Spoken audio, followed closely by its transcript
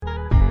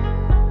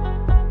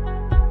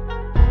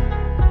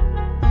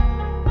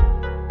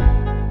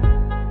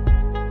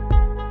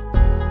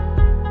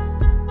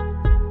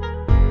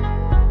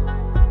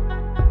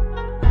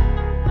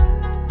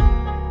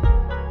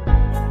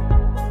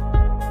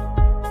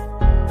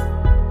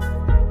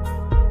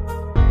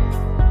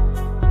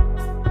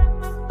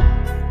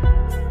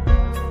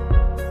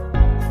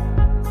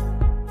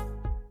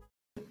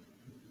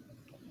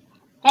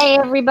Hey,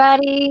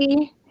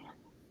 everybody.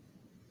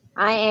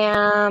 I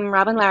am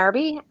Robin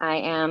Larrabee. I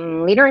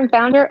am leader and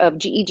founder of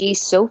GEG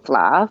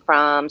SoFla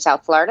from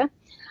South Florida.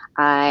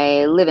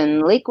 I live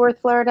in Lake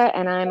Worth, Florida,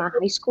 and I'm a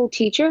high school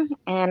teacher.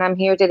 And I'm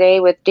here today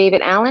with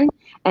David Allen,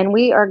 and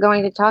we are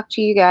going to talk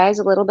to you guys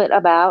a little bit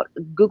about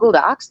Google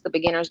Docs, the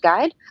beginner's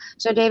guide.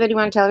 So, David, you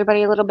want to tell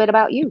everybody a little bit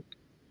about you?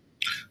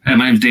 Hi,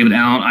 my name is David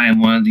Allen. I am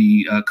one of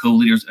the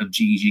co-leaders of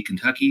GEG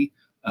Kentucky,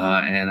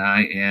 and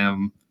I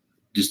am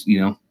just,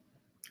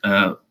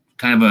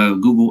 kind of a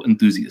Google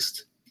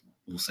enthusiast,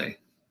 we'll say.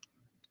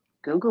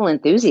 Google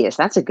enthusiast.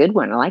 That's a good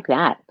one. I like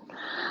that.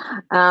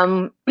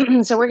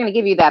 So we're going to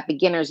give you that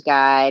beginner's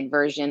guide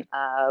version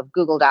of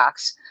Google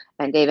Docs.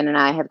 And David and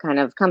I have kind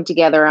of come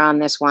together on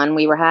this one.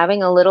 We were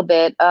having a little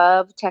bit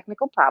of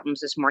technical problems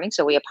this morning,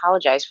 so we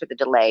apologize for the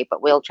delay,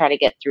 but we'll try to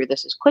get through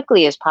this as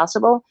quickly as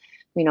possible.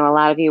 We know a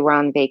lot of you were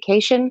on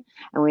vacation,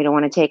 and we don't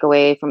want to take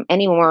away from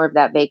any more of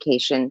that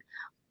vacation.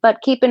 But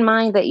keep in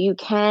mind that you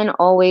can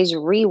always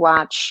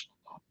rewatch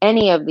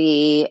any of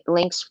the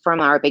links from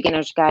our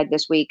beginner's guide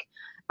this week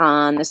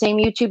on the same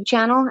YouTube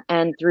channel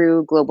and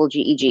through Global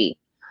GEG.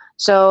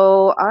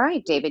 So, all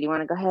right, David, you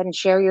want to go ahead and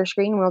share your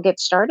screen? We'll get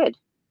started.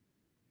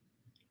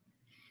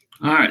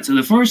 All right. So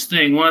the first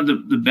thing, one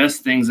of the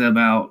best things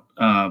about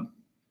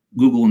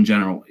Google in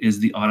general is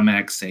the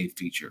automatic save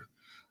feature.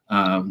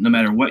 No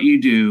matter what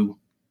you do,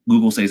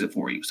 Google saves it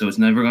for you. So it's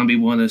never going to be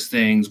one of those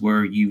things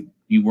where you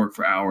work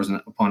for hours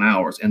and upon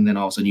hours, and then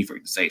all of a sudden you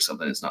forget to save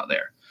something that's not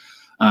there.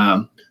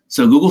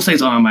 So Google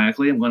saves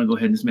automatically. I'm going to go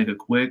ahead and just make a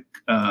quick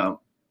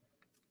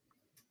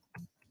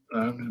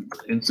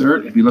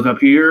insert. If you look up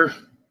here,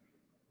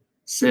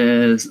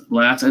 says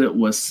last edit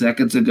was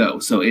seconds ago.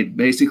 So it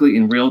basically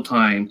in real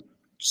time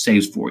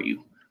saves for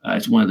you.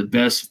 It's one of the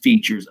best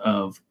features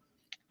of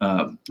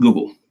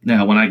Google.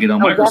 Now, when I get on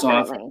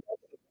Microsoft,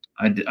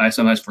 I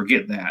sometimes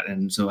forget that.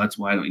 And so that's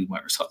why I don't use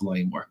Microsoft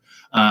anymore.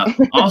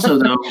 Also,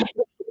 though,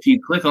 if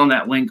you click on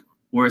that link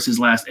where it says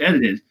last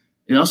edited,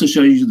 it also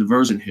shows you the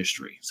version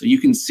history. So you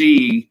can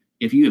see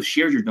if you have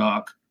shared your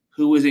doc,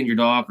 who was in your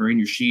doc or in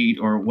your sheet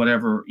or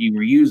whatever you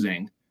were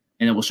using,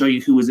 and it will show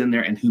you who was in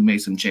there and who made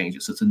some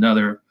changes. So it's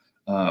another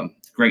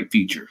great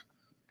feature.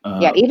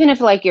 Yeah, even if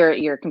like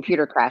your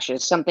computer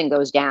crashes, something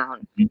goes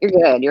down, you're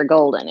good, you're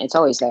golden. It's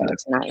always there.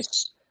 It's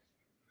nice.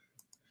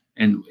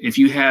 And if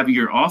you have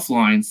your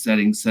offline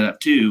settings set up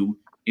too,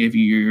 if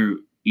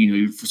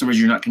for some reason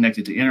you're not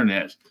connected to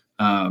internet,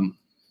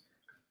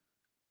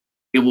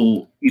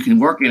 you can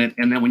work in it,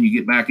 and then when you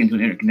get back into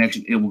an internet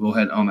connection, it will go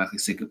ahead and automatically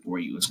sync it for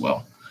you as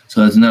well.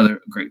 So that's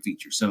another great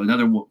feature. So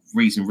another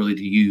reason really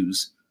to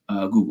use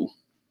Google,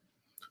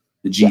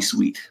 the G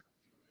Suite.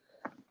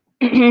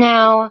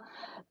 Now,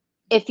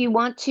 if you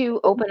want to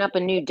open up a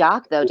new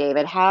doc, though,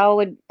 David, how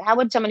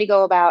would somebody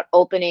go about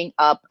opening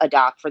up a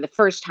doc for the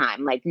first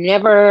time? Like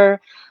never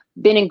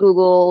been in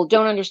Google,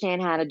 don't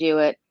understand how to do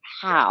it.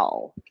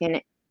 How can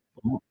it?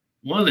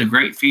 One of the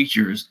great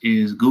features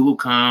is Google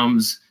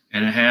comes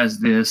and it has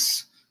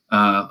this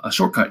a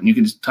shortcut, and you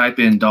can just type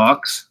in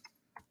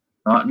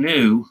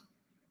docs.new.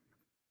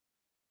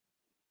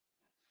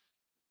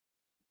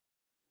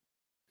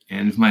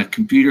 And if my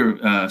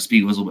computer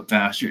speed was a little bit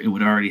faster, it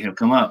would already have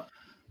come up.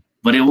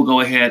 But it will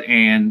go ahead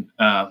and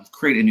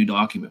create a new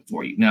document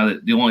for you. Now,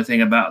 the only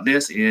thing about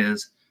this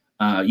is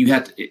you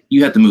have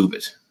to move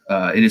it.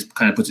 It just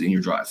kind of puts it in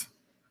your drive.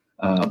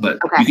 But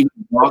you can use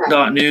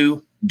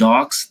doc.new,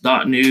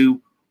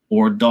 docs.new,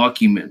 or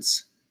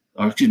document.new.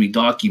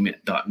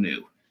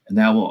 And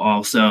that will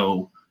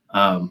also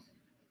open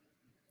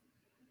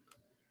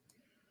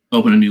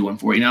a new one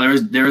for you. Now,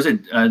 there's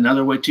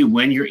another way too.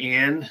 When you're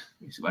in, let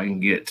me see if I can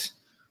get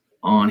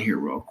on here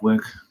real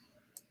quick.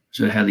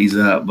 Should have had these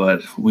up,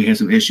 but we had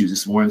some issues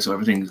this morning, so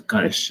everything's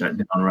kind of shut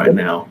down right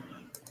now.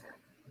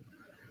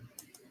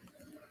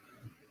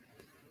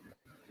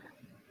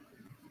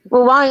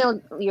 Well,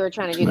 while you're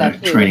trying to do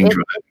that too,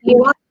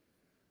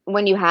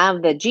 when you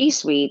have the G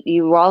Suite,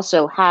 you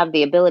also have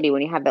the ability,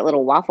 when you have that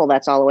little waffle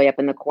that's all the way up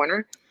in the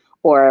corner,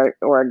 or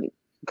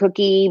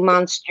Cookie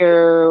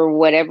Monster,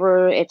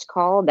 whatever it's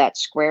called, that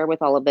square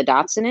with all of the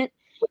dots in it,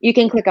 you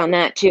can click on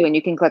that too, and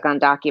you can click on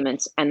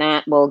documents, and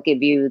that will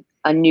give you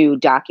a new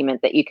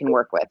document that you can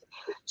work with.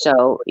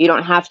 So you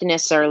don't have to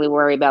necessarily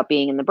worry about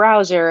being in the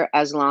browser.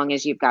 As long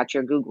as you've got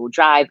your Google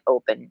Drive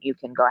open, you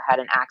can go ahead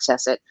and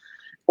access it.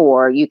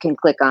 Or you can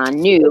click on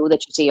new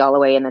that you see all the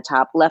way in the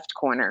top left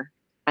corner,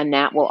 and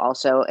that will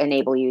also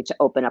enable you to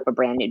open up a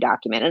brand new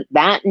document. And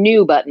that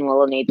new button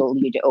will enable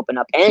you to open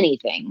up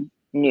anything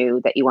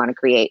new that you want to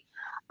create.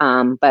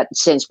 But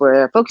since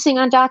we're focusing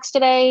on docs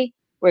today,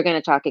 we're going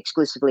to talk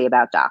exclusively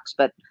about docs.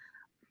 But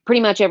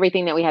pretty much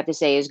everything that we have to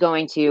say is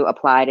going to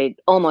apply to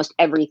almost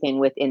everything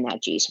within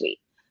that G Suite.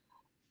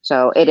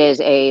 So it is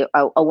a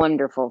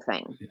wonderful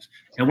thing.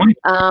 And when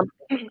go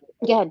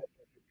ahead.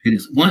 It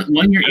is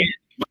when you're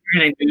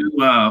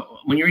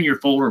in your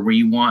folder where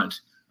you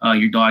want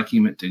your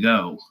document to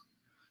go.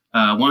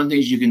 One of the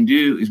things you can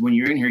do is when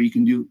you're in here, you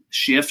can do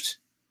Shift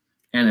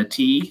and a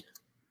T.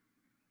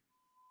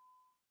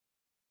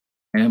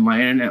 and my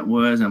internet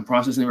was, and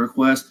processing the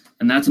request,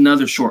 and that's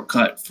another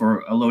shortcut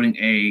for loading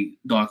a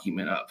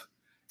document up.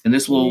 And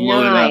this will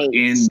load it up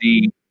in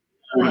the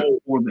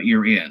folder that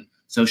you're in.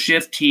 So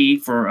Shift T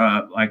for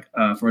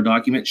for a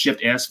document,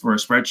 Shift S for a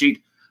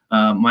spreadsheet.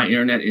 My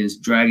internet is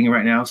dragging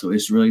right now, so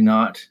it's really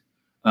not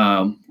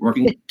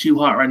working too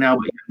hot right now.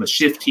 But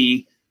Shift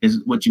T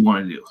is what you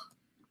want to do.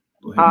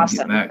 Go ahead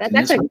awesome. And get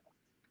back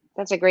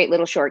that's a great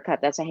little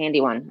shortcut. That's a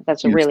handy one.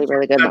 That's a really,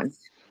 really good one.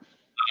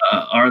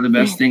 Are the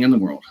best thing in the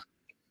world.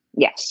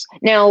 Yes.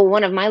 Now,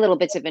 one of my little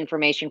bits of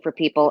information for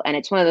people, and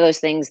it's one of those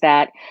things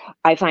that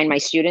I find my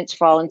students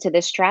fall into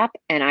this trap,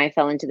 and I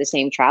fell into the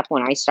same trap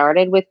when I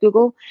started with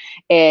Google,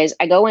 is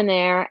I go in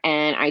there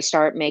and I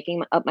start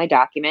making up my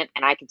document,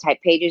 and I can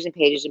type pages and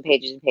pages and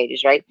pages and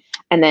pages, right?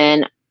 And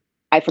then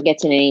I forget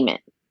to name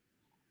it.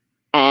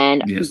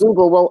 And yes.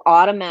 Google will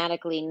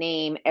automatically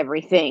name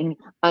everything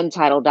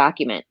untitled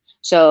document.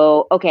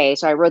 So, okay,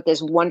 so I wrote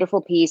this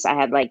wonderful piece. I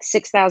had like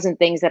 6,000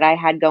 things that I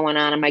had going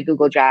on my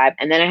Google Drive,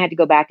 and then I had to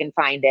go back and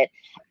find it.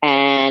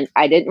 And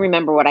I didn't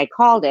remember what I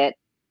called it.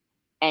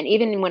 And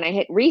even when I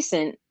hit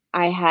recent,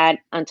 I had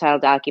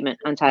untitled document,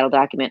 untitled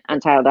document,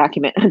 untitled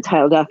document,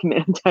 untitled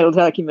document, untitled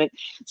document.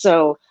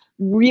 So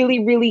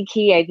really, really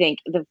key, I think.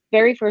 The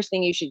very first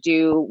thing you should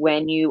do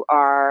when you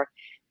are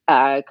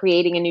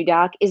creating a new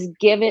doc is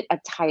give it a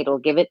title,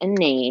 give it a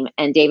name.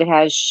 And David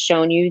has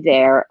shown you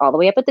there all the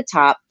way up at the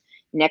top,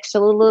 next to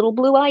the little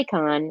blue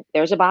icon,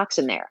 there's a box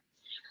in there.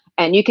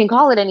 And you can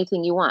call it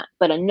anything you want.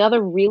 But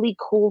another really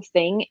cool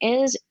thing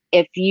is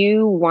if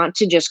you want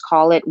to just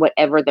call it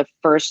whatever the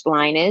first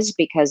line is,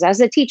 because as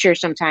a teacher,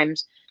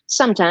 sometimes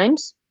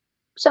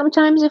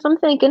if I'm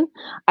thinking,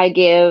 I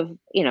give,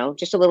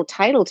 just a little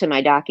title to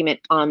my document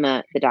on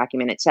the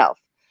document itself.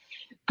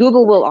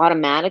 Google will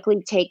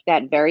automatically take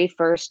that very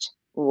first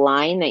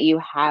line that you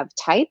have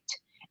typed,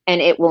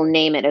 and it will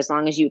name it as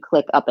long as you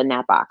click up in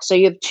that box. So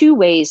you have two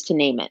ways to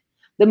name it.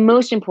 The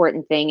most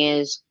important thing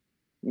is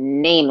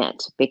name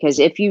it, because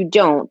if you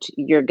don't,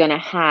 you're going to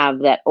have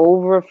that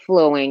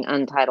overflowing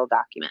untitled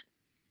document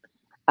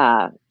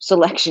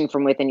selection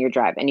from within your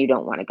drive, and you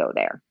don't want to go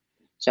there.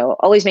 So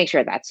always make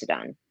sure that's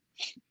done.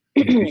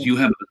 you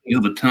have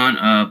a ton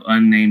of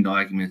unnamed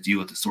documents you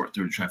have to sort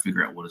through to try to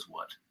figure out what is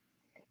what.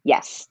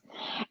 Yes.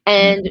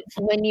 And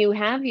when you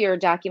have your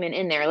document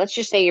in there, let's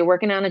just say you're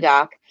working on a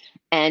doc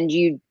and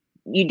you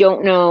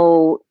don't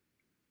know.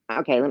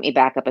 Okay, let me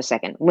back up a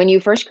second. When you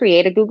first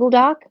create a Google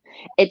Doc,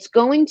 it's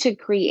going to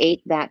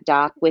create that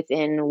doc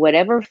within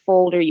whatever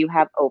folder you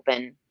have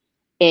open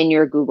in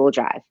your Google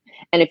Drive.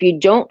 And if you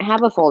don't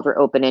have a folder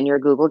open in your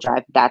Google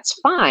Drive, that's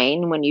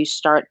fine when you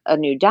start a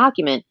new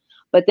document.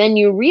 But then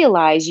you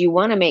realize you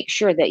want to make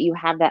sure that you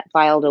have that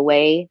filed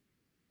away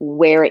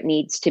where it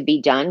needs to be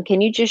done.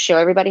 Can you just show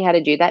everybody how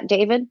to do that,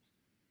 David?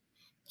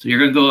 So you're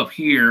going to go up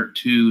here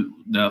to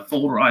the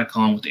folder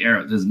icon with the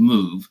arrow that says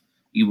move.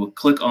 You will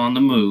click on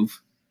the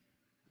move.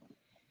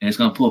 And it's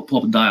going to pull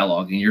up a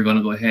dialog, and you're going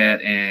to go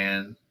ahead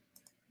and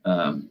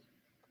I'll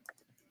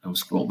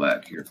scroll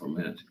back here for a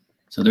minute.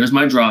 So there's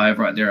my drive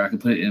right there. I can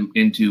put it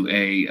into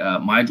a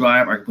my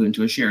drive. Or I can put it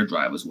into a shared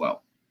drive as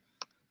well.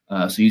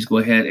 So you just go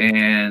ahead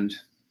and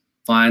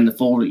find the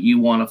folder you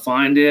want to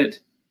find it,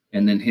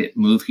 and then hit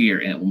move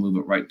here, and it will move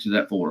it right to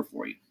that folder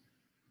for you.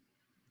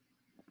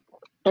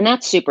 And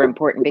that's super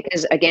important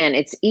because, again,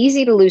 it's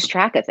easy to lose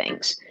track of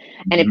things.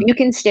 And if you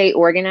can stay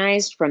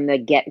organized from the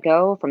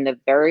get-go, from the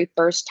very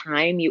first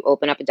time you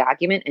open up a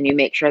document and you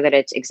make sure that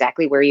it's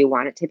exactly where you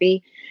want it to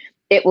be,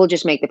 it will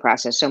just make the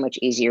process so much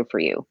easier for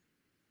you.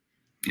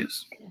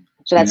 Yes.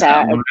 So that's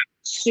a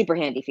super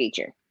handy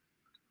feature.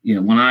 Yeah,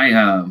 when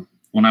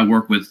I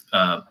work with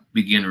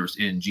beginners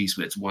in G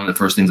Suite, one of the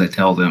first things I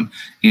tell them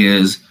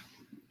is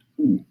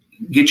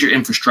get your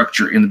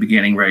infrastructure in the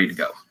beginning ready to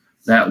go.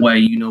 That way,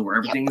 you know where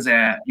everything's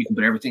at. You can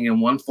put everything in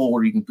one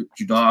folder. You can put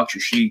your docs,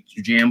 your sheets,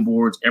 your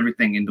Jamboards,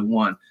 everything into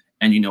one,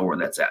 and you know where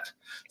that's at.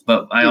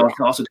 But I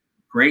also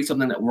create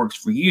something that works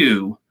for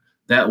you.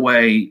 That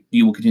way,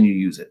 you will continue to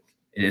use it.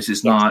 And it's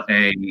just not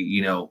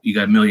you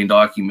got a million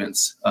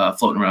documents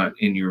floating around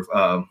in your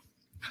on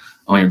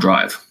your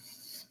drive.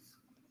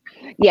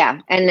 Yeah,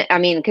 and I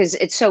mean, because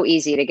it's so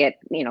easy to get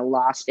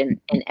lost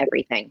in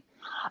everything.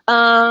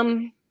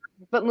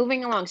 But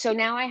moving along, so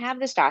now I have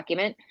this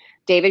document.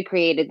 David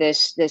created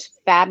this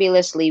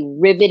fabulously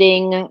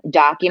riveting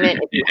document.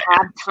 If you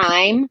have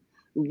time,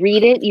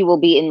 read it. You will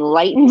be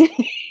enlightened.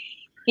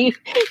 It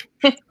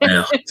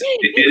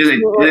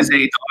is a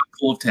doc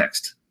full of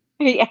text.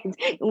 Yeah,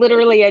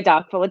 literally a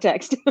doc full of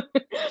text.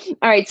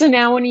 All right, so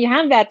now when you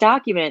have that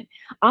document,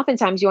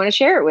 oftentimes you want to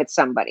share it with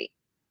somebody.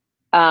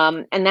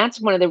 And that's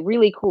one of the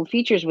really cool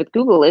features with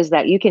Google is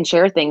that you can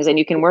share things and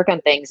you can work on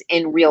things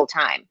in real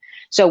time.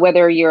 So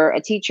whether you're a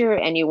teacher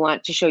and you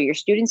want to show your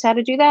students how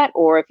to do that,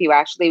 or if you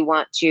actually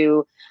want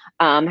to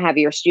have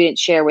your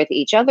students share with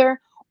each other,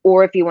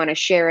 or if you want to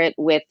share it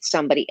with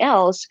somebody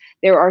else,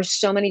 there are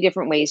so many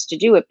different ways to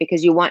do it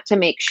because you want to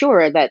make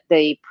sure that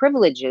the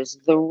privileges,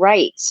 the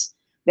rights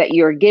that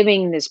you're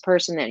giving this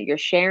person that you're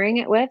sharing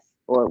it with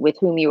or with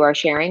whom you are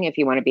sharing, if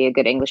you want to be a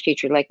good English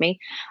teacher like me.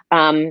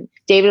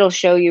 David will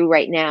show you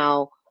right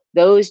now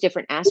those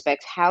different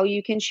aspects, how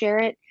you can share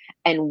it,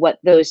 and what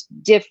those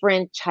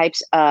different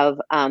types of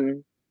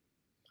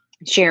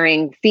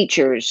sharing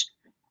features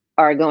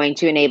are going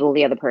to enable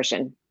the other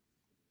person.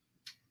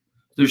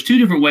 There's two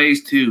different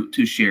ways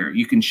to share it.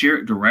 You can share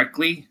it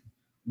directly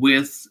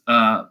with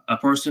a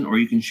person, or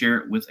you can share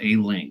it with a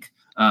link.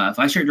 If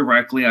I share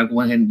directly, I'll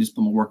go ahead and just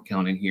put my work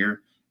account in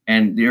here.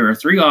 And there are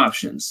three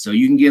options. So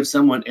you can give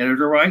someone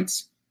editor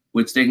rights,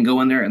 which they can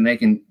go in there and they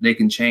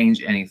can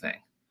change anything.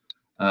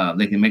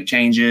 They can make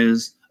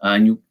changes,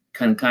 and you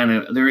kind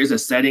of there is a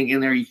setting in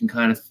there you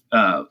can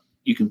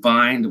you can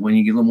find when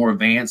you get a little more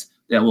advanced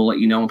that will let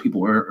you know when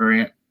people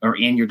are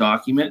in your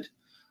document.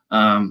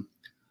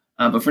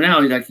 But for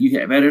now, like, you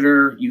have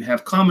editor, you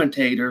have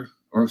commentator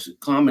or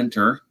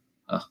commenter.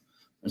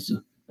 That's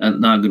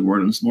not a good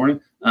word this morning.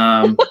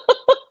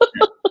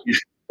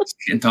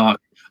 Can talk.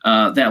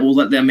 That will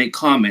let them make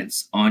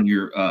comments on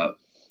your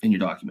in your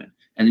document.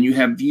 And then you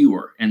have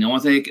viewer, and the only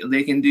thing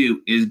they can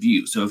do is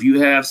view. So if you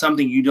have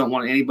something you don't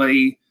want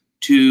anybody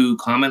to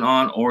comment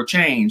on or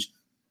change,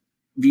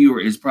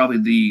 viewer is probably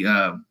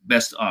the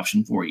best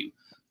option for you.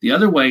 The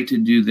other way to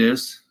do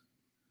this,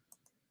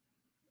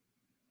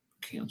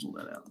 cancel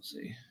that out, let's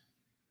see,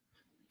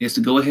 is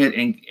to go ahead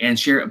and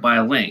share it by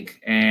a link.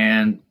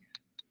 And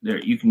there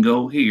you can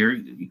go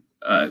here,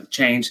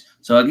 change.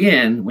 So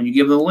again, when you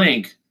give the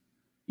link,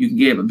 you can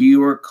give a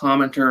viewer,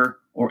 commenter,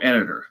 or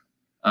editor.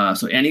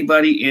 So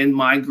anybody in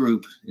my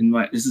group,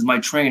 this is my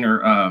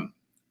trainer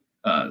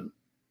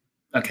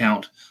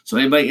account. So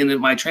anybody in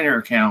my trainer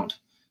account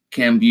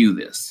can view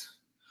this,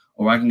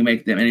 or I can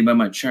make them, anybody in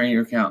my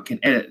trainer account can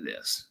edit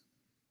this.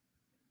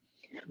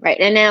 Right.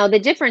 And now the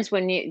difference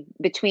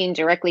between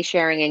directly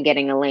sharing and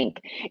getting a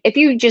link, if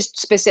you just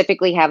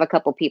specifically have a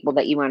couple people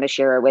that you want to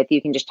share it with,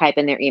 you can just type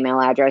in their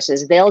email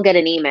addresses. They'll get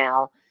an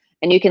email,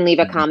 and you can leave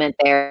a comment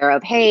there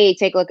of, hey,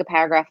 take a look at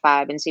paragraph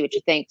 5 and see what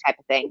you think, type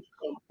of thing.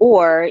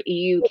 Or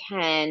you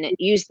can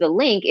use the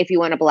link if you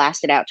want to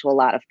blast it out to a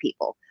lot of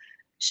people.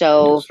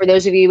 So for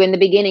those of you in the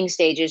beginning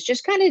stages,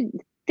 just kind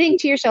of think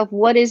to yourself,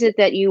 what is it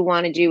that you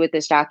want to do with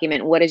this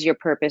document? What is your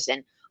purpose,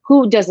 and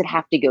who does it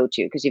have to go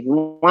to? Because if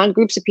you want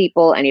groups of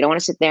people and you don't want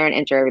to sit there and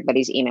enter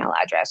everybody's email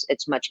address,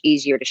 it's much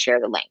easier to share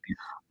the link.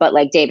 But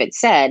like David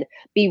said,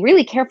 be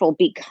really careful,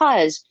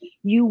 because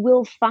you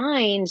will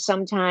find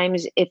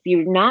sometimes if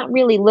you're not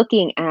really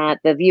looking at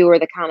the viewer,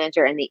 the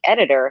commenter, and the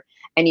editor,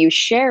 and you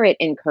share it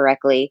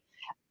incorrectly,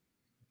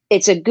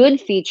 it's a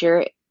good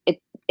feature.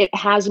 It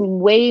has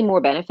way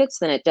more benefits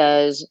than it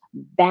does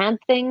bad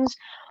things.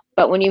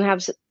 But when you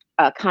have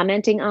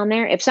commenting on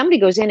there, if somebody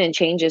goes in and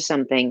changes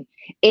something,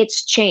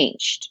 it's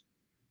changed.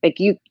 Like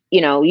you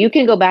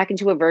can go back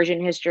into a version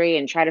history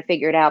and try to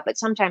figure it out, but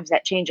sometimes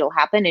that change will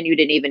happen and you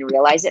didn't even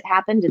realize it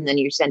happened, and then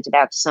you sent it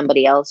out to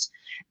somebody else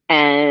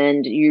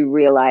and you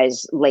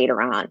realize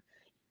later on.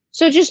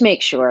 So just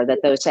make sure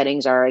that those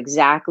settings are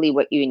exactly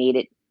what you need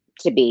it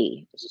to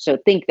be. So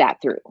think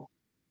that through.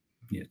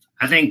 Yes.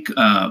 I think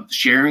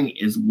sharing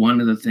is one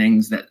of the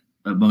things that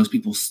most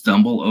people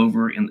stumble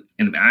over, and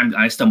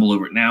I stumble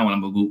over it now when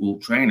I'm a Google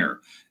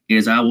trainer,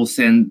 is I will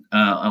send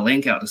a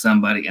link out to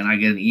somebody and I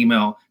get an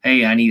email,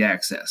 hey, I need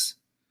access.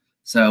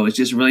 So it's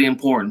just really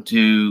important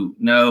to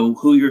know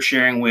who you're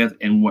sharing with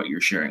and what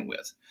you're sharing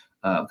with.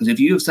 Because if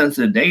you have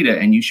sensitive data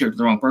and you share it to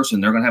the wrong person,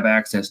 they're going to have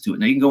access to it.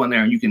 Now you can go in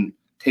there and you can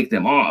take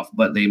them off,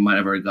 but they might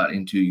have already got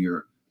into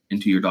your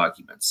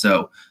documents.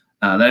 So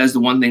that is the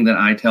one thing that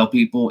I tell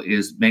people,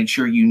 is make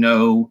sure you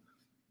know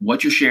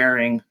what you're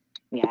sharing,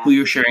 who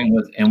you're sharing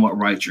with, and what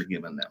rights you're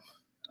giving them.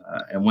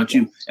 And once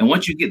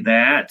you get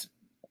that,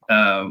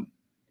 it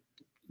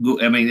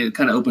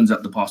kind of opens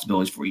up the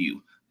possibilities for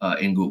you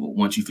in Google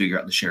once you figure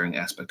out the sharing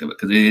aspect of it,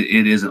 because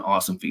it is an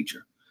awesome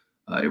feature.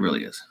 It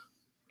really is.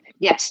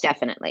 Yes,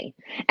 definitely.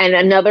 And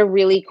another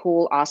really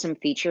cool, awesome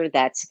feature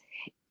that's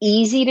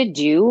easy to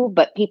do,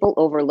 but people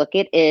overlook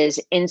it, is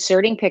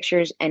inserting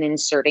pictures and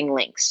inserting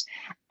links.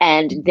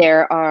 And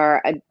there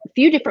are a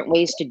few different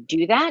ways to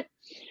do that.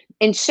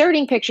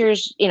 Inserting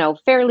pictures,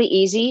 fairly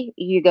easy.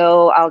 You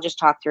go, I'll just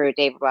talk through it,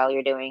 David, while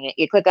you're doing it.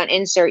 You click on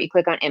insert, you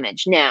click on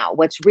image. Now,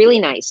 what's really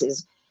nice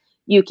is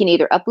you can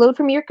either upload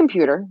from your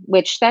computer,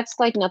 which that's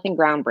like nothing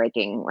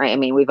groundbreaking, right? I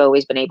mean, we've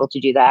always been able to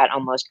do that,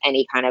 almost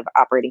any kind of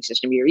operating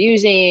system you're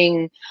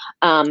using.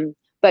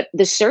 But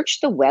the search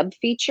the web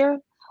feature,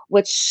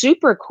 what's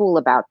super cool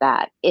about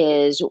that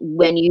is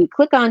when you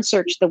click on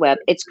search the web,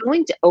 it's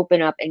going to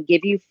open up and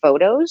give you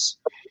photos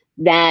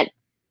that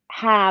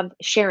have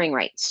sharing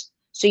rights.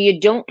 So you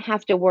don't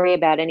have to worry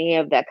about any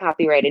of that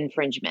copyright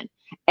infringement.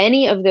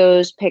 Any of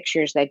those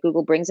pictures that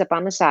Google brings up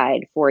on the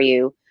side for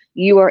you,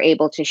 you are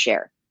able to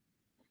share.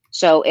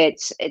 So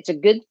it's a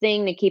good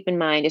thing to keep in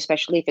mind,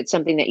 especially if it's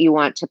something that you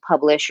want to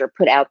publish or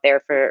put out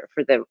there for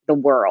the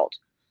world.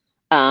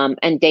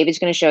 And David's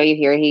going to show you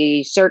here.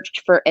 He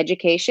searched for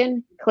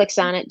education, clicks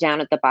on it.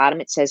 Down at the bottom,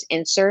 it says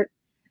insert,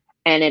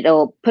 and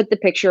it'll put the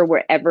picture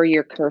wherever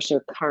your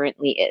cursor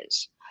currently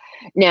is.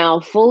 Now,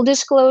 full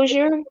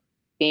disclosure,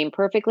 being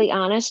perfectly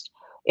honest,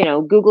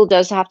 Google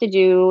does have to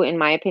do, in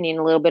my opinion,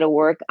 a little bit of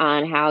work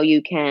on how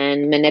you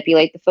can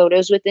manipulate the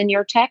photos within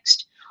your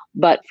text.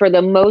 But for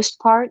the most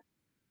part,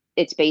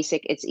 it's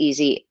basic, it's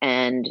easy,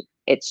 and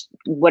it's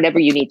whatever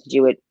you need to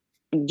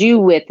do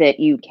with it,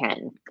 you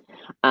can.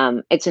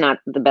 It's not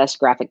the best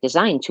graphic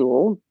design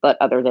tool, but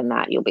other than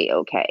that, you'll be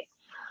okay.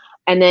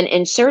 And then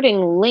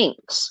inserting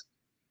links.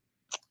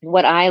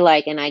 What I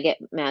like, and I get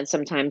mad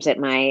sometimes at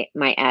my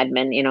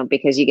admin,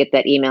 because you get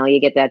that email, you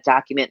get that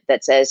document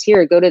that says,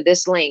 here, go to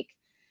this link.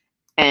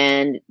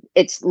 And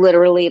it's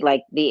literally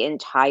like the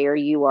entire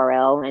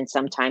URL. And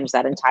sometimes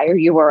that entire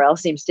URL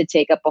seems to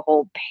take up a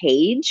whole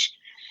page.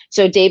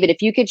 So David,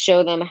 if you could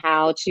show them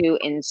how to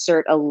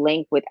insert a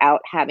link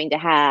without having to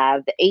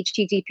have the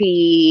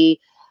HTTP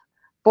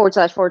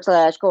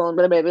 // colon,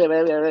 blah, blah, blah,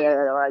 blah,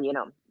 blah,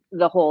 blah,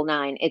 the whole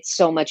nine. It's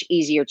so much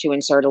easier to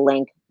insert a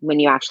link when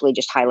you actually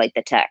just highlight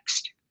the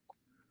text.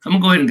 I'm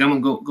gonna go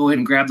ahead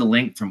and grab the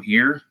link from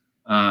here.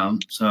 So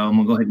I'm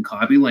gonna go ahead and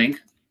copy link.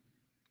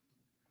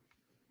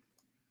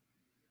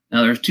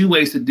 Now there's two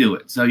ways to do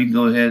it. So you can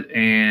go ahead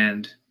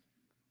and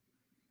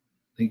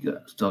I think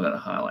still got to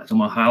highlight. So I'm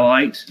gonna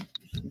highlight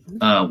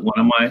one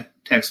of my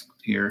text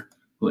here,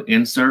 put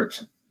insert,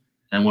 and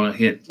I'm gonna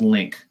hit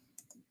link.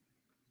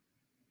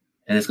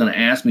 And it's gonna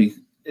ask me,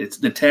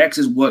 the text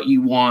is what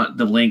you want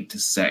the link to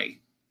say.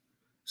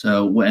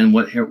 So and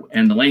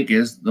the link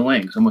is the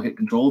link. So I'm gonna hit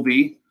Control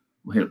V,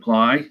 I'm gonna hit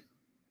apply.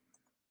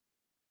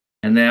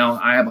 And now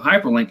I have a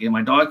hyperlink in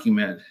my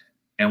document.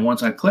 And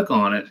once I click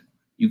on it,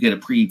 you get a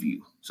preview.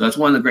 So that's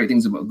one of the great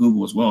things about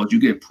Google as well, is you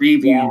get a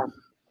preview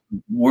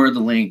where the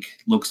link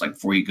looks like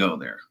before you go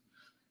there.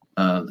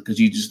 Because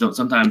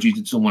sometimes you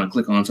just don't want to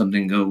click on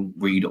something and go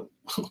where you don't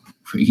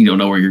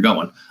know where you're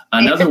going.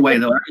 Another way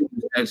though,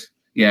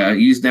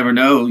 you just never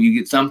know. You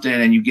get something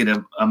and you get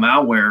a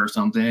malware or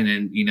something,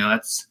 and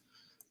that's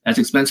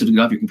expensive to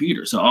get off your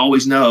computer. So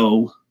always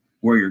know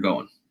where you're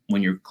going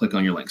when you click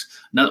on your links.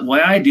 Now, the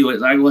way I do it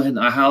is I go ahead and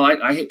I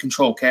highlight, I hit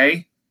Control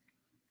K.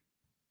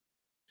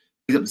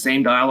 Pick up the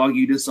same dialog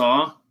you just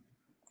saw.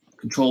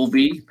 Control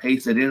V,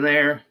 paste it in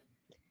there.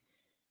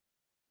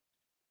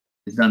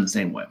 It's done the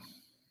same way.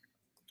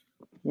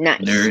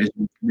 Nice. There's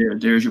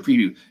your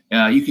preview.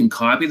 You can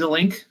copy the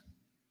link.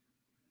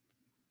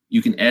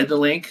 You can add the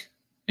link,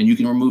 and you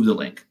can remove the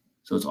link.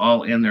 So it's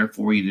all in there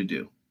for you to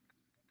do.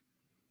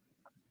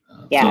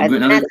 Yeah, so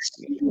another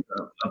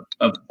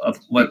of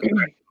what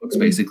Mac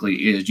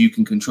basically is, you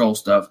can control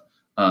stuff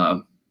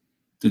to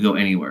go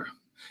anywhere.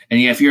 And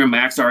yeah, if you're a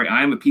Mac, sorry,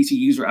 I'm a PC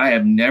user. I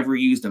have never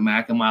used a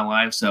Mac in my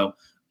life, so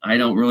I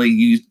don't really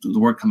use the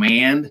word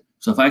command.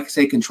 So if I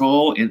say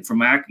control for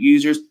Mac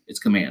users, it's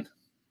command.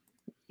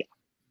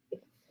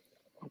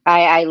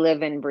 I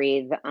live and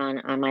breathe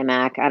on my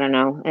Mac. I don't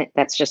know.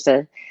 That's just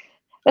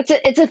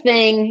it's a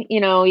thing.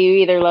 You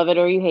either love it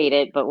or you hate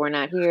it. But we're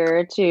not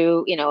here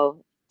to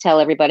tell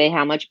everybody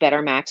how much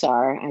better Macs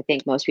are. I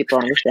think most people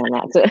understand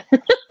that.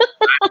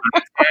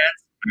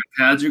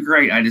 iPads are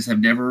great. I just have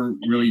never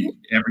really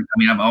ever. I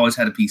mean, I've always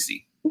had a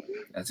PC.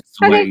 That's just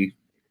the way.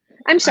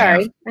 I'm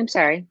sorry.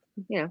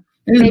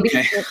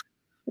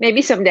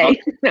 Maybe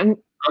someday. Okay,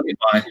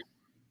 bye.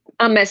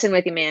 I'm messing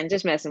with you, man.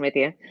 Just messing with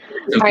you.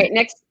 Okay. All right.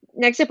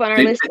 Next up on our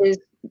list is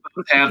they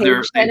both have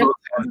their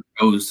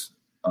pros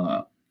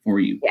for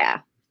you.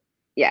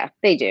 Yeah,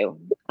 they do.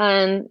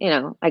 And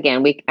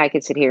again, I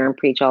could sit here and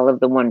preach all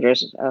of the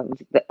wonders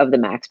of the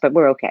Macs, but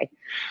we're okay.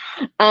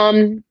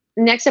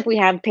 Next up, we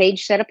have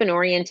page setup and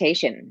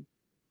orientation.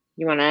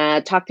 You want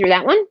to talk through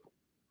that one?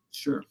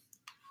 Sure.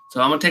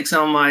 So I'm gonna take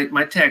some of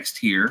my text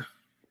here.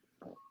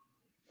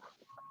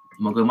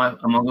 I'm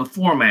gonna go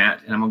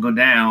format, and I'm gonna go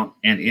down,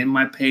 and in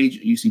my page,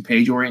 you see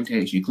page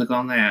orientation. You click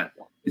on that.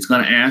 It's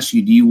gonna ask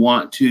you, do you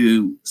want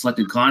to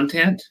selected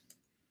content?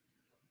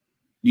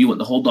 Do you want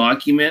the whole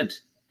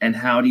document? And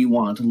how do you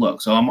want it to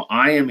look? So I'm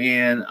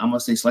gonna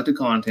say selected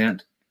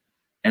content,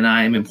 and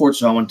I am in portrait,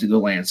 so I want to go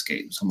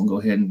landscape. So I'm gonna go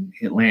ahead and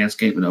hit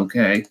landscape and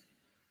OK.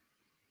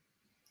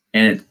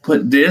 And it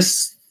put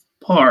this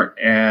part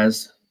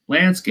as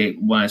landscape.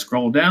 When I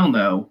scroll down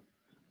though,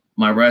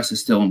 my rest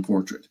is still in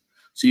portrait.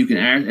 So you can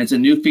add, it's a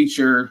new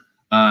feature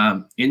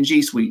in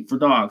G Suite for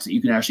docs that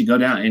you can actually go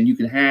down and you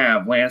can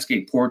have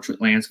landscape, portrait,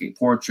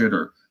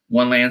 or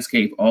one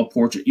landscape, all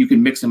portrait. You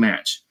can mix and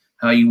match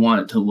how you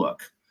want it to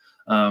look.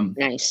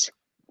 Nice.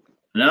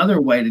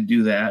 Another way to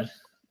do that,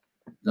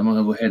 I'm going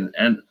to go ahead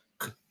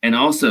and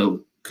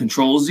also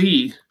Control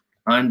Z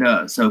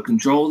undoes. So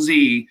Control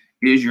Z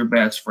is your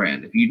best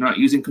friend. If you're not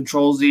using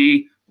Control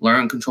Z,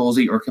 learn Control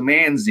Z or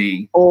Command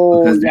Z.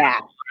 Oh, because yeah.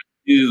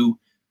 Do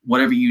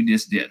whatever you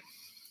just did.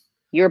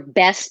 Your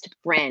best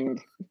friend.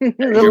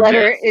 The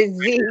letter is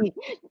Z.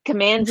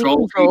 Command Z.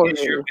 Control Z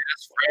is your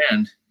best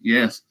friend.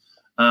 Yes.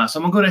 So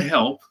I'm going to go to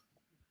help.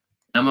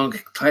 I'm going to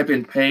type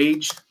in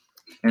page.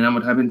 And I'm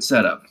going to type in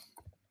setup.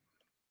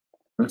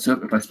 So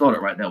if I spelled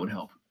it right, that would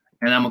help.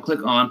 And I'm going to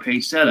click on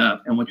page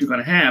setup. And what you're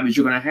going to have is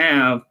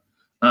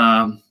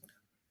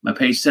my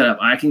page setup.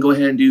 I can go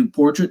ahead and do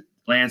portrait,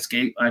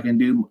 landscape. I can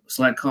do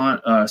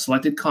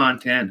selected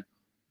content,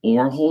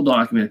 or a whole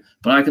document,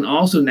 but I can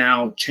also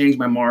now change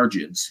my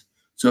margins.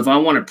 So if I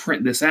want to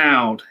print this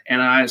out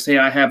and I say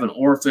I have an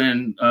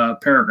orphan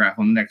paragraph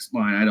on the next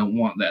line, I don't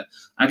want that.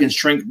 I can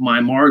shrink my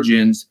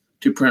margins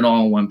to print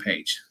all on one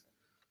page.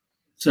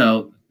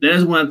 So that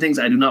is one of the things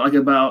I do not like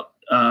about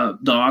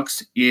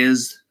docs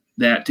is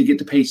that to get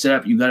to page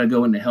setup, you got to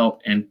go into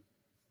help and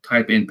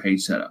type in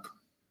page setup.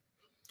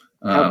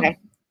 Okay.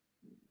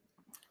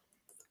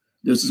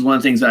 This is one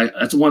of the things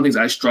that's one of the things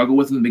I struggle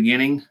with in the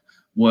beginning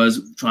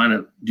was trying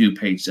to do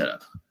page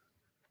setup.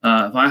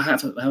 If I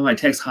have my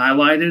text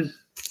highlighted,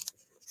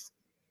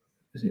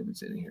 let's see if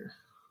it's in here.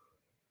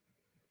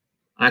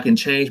 I can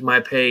change my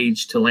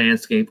page to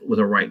landscape with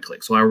a right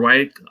click. So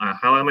I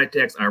highlight my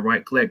text, I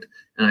right clicked,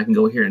 and I can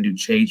go here and do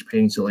change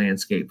page to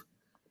landscape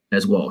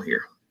as well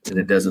here. And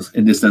it does this,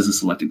 and this does the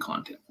selected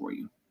content for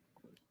you.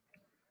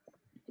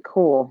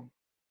 Cool.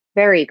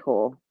 Very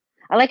cool.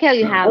 I like how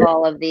you have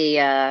all of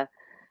the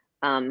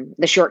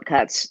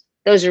shortcuts.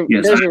 Those are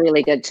are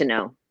really good to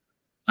know.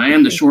 I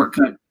am the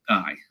shortcut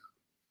guy.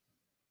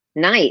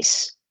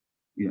 Nice.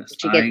 Yes.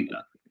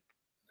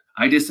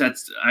 I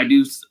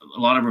do a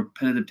lot of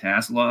repetitive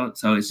tasks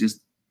so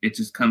it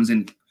just comes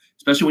in,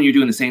 especially when you're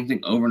doing the same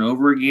thing over and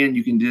over again.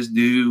 You can just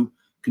do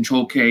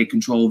Control K,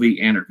 Control V,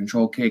 enter,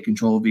 Control K,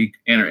 Control V,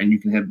 enter, and you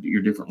can have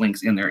your different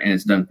links in there, and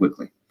it's done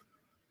quickly.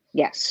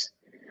 Yes.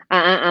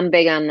 I'm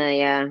big on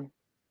the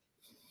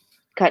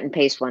cut and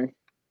paste one,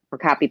 or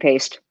copy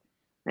paste.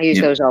 I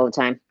use those all the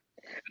time.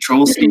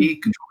 Control C,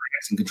 Control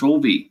X, and Control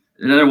V.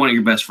 Another one of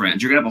your best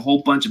friends. You're gonna have a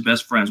whole bunch of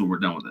best friends when we're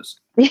done with this.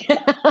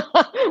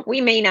 We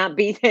may not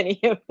beat any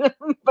of them,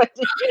 but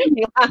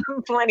you'll have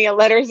plenty of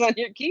letters on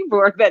your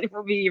keyboard that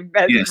will be your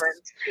best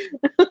friends.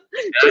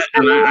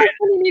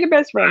 You need a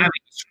best friend. I haven't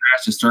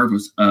scratched the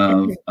surface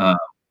of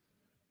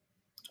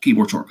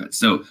keyboard shortcuts.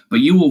 So, but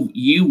you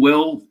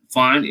will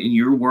find in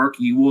your work,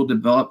 you will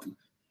develop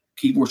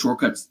keyboard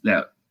shortcuts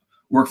that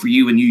work for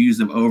you, and you use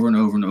them over and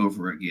over and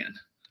over again.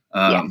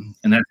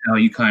 And that's how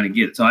you kind of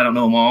get it. So I don't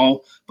know them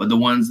all, but the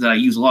ones that I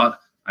use a lot,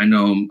 I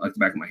know them like the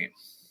back of my hand.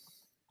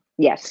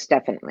 Yes,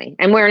 definitely.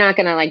 And we're not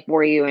going to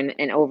bore you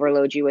and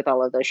overload you with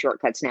all of those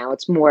shortcuts now.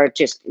 It's more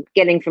just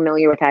getting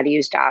familiar with how to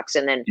use docs,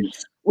 and then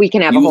we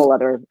can have a whole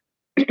other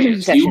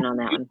session on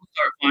that one.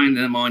 Start finding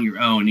them on your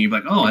own, and you're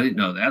like, oh, I didn't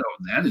know that.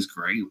 Oh, that is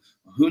great.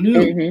 Who knew?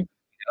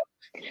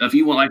 Mm-hmm. If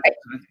you want,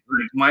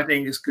 my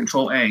thing is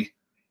Control A,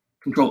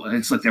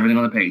 and select everything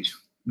on the page.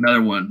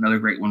 Another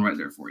great one right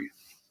there for you.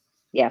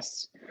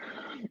 Yes.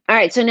 All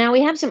right. So now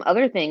we have some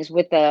other things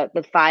with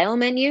the file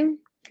menu.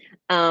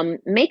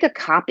 Make a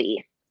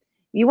copy.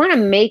 You want to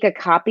make a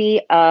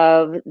copy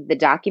of the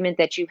document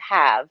that you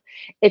have.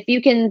 If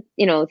you can,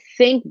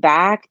 think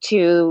back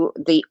to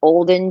the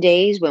olden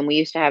days when we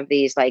used to have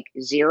these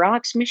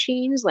Xerox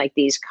machines, like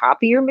these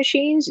copier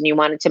machines, and you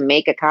wanted to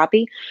make a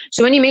copy.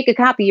 So when you make a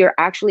copy, you're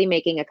actually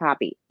making a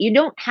copy. You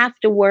don't have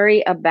to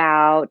worry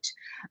about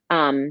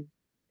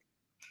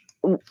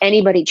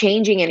anybody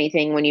changing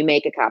anything when you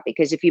make a copy,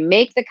 because if you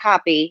make the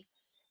copy,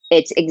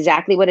 it's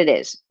exactly what it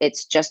is.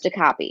 It's just a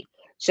copy.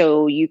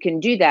 So you can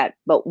do that.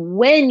 But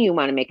when you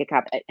want to make a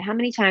copy, how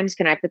many times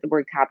can I put the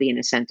word copy in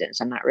a sentence?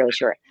 I'm not really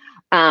sure.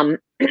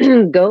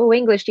 Go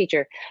English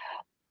teacher.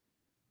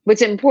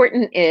 What's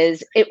important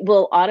is it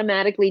will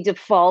automatically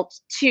default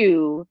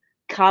to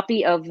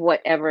copy of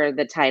whatever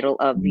the title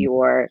of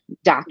your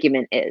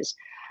document is.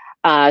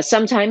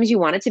 Sometimes you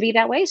want it to be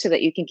that way so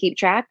that you can keep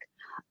track.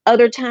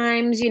 Other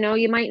times,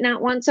 you might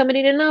not want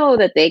somebody to know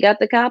that they got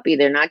the copy.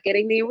 They're not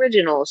getting the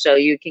original. So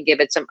you can give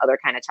it some other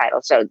kind of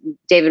title. So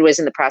David was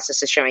in the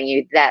process of showing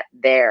you that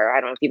there. I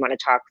don't know if you want to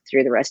talk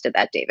through the rest of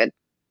that, David.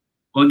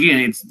 Well, again,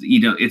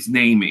 it's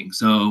naming.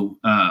 So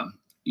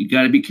you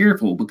got to be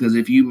careful, because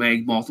if you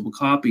make multiple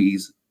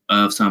copies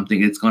of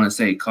something, it's going to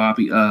say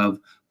copy of,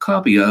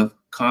 copy of,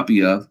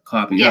 copy of,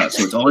 copy of.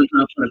 So it's always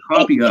going to put a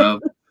copy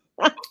of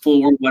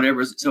for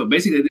whatever. So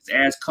basically, this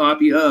adds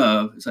copy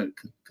of. It's like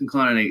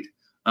concatenate.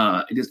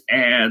 It just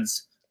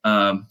adds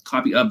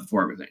copy of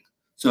for everything.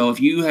 So if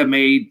you have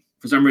made,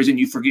 for some reason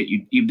you forget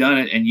you've done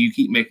it and you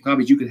keep making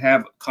copies, you could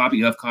have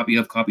copy of, copy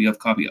of, copy of,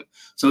 copy of.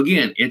 So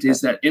again, it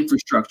is that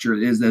infrastructure,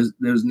 it is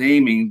those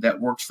naming that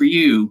works for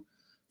you,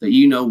 that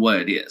you know what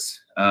it is.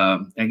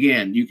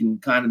 Again, you can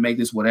kind of make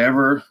this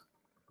whatever.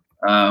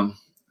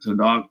 So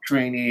dog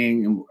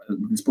training,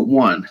 let's put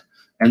one.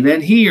 And then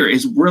here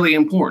is really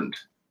important.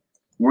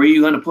 Where are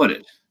you going to put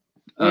it?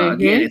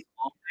 Again, it's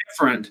all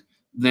different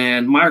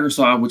than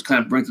Microsoft, which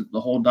kind of brings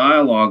the whole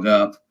dialogue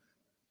up.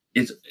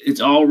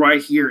 It's all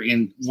right here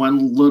in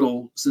one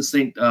little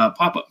succinct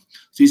pop-up.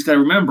 So you just got to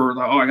remember,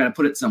 I got to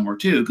put it somewhere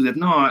too, because if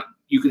not,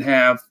 you could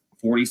have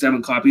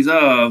 47 copies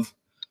of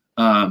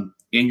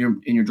in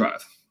your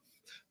drive.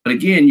 But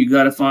again, you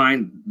got to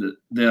find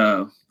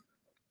the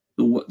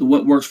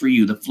what works for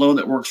you, the flow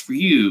that works for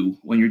you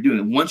when you're doing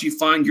it. Once you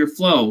find your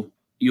flow,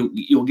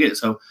 you'll get it.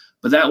 So,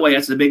 but that way,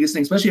 that's the biggest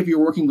thing, especially if you're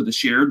working with a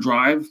shared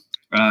drive.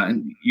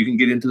 And you can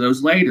get into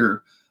those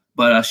later,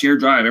 but a shared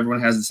drive, everyone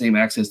has the same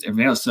access to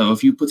everything else. So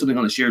if you put something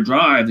on a shared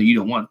drive that you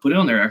don't want to put it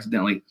on there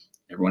accidentally,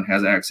 everyone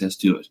has access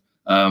to it.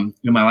 In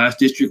my last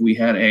district, we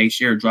had a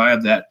shared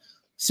drive that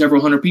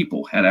several hundred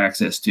people had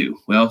access to.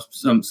 Well,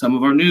 some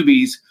of our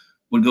newbies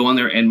would go on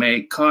there and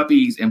make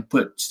copies and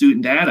put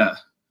student data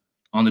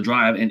on the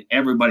drive, and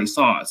everybody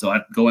saw it. So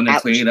I'd go in there,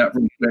 clean it up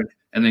real quick,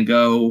 and then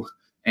go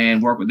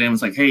and work with them.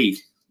 It's like, hey,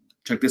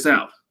 check this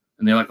out.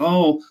 And they're like,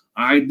 oh,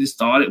 I just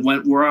thought it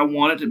went where I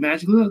wanted it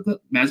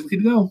magically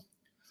to go.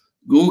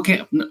 Google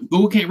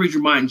can't read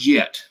your minds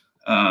yet.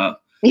 So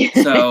you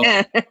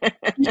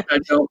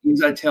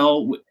gotta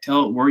tell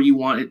it where you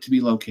want it to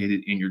be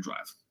located in your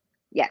drive.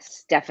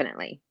 Yes,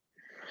 definitely.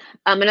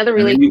 Another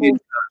really cool. You can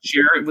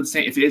share it with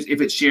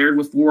if it's shared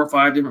with 4 or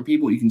 5 different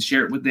people, you can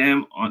share it with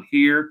them on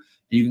here,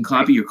 and you can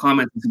copy your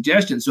comments and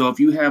suggestions. So if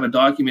you have a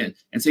document,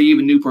 and say you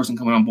have a new person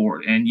coming on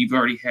board, and you've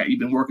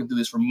been working through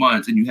this for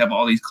months, and you have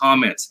all these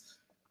comments,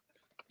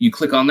 you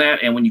click on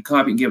that, and when you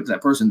copy and give it to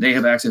that person, they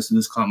have access to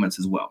those comments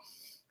as well.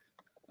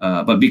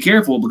 But be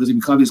careful, because if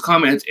you copy these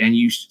comments and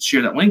you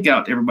share that link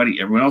out to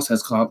everyone else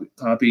has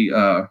copy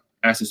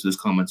access to those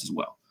comments as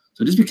well.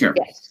 So just be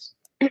careful. Yes.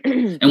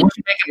 And once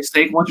you make a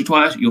mistake once or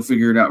twice, you'll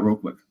figure it out real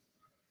quick.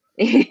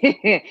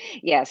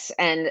 Yes.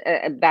 And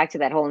back to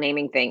that whole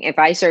naming thing. If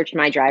I searched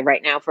my drive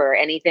right now for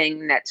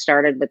anything that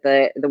started with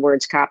the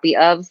words copy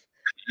of,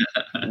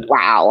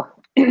 wow,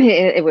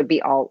 it would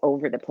be all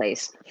over the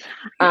place.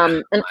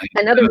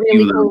 Another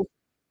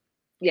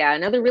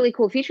really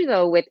cool feature,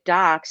 though, with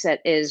docs that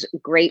is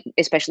great,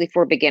 especially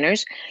for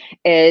beginners,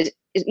 is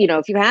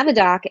if you have a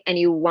doc and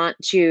you want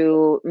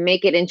to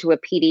make it into a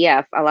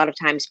PDF, a lot of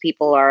times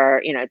people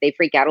are, they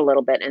freak out a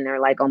little bit and they're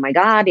like, oh my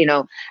God,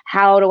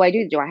 how do I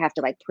do? Do I have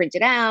to print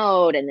it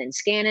out and then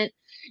scan it?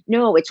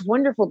 No, it's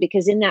wonderful,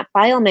 because in that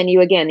file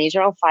menu, again, these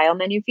are all file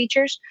menu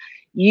features.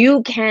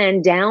 You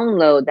can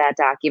download that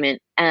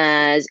document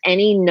as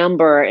any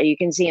number, you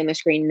can see on the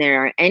screen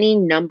there, any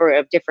number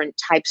of different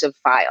types of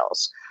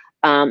files.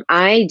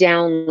 I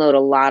download a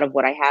lot of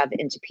what I have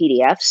into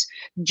PDFs,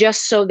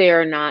 just so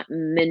they're not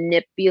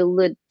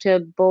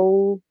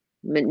manipulatable.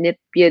 You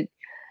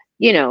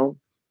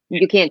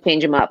can't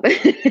change them up.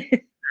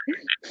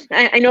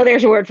 I know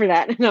there's a word for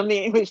that, and I'm the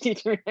English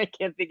teacher. I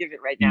can't think of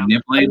it right now.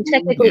 I'm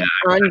technically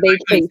on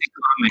page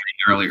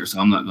earlier, so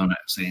I'm not going to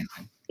say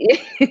anything.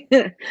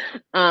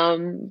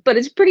 But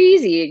it's pretty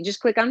easy. You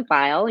just click on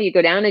File. You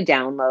go down to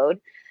Download.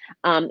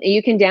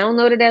 You can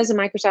download it as a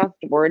Microsoft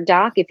Word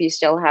doc if you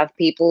still have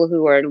people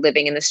who are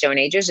living in the Stone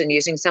Ages and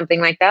using something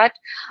like that.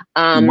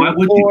 Why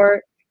would you?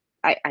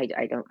 I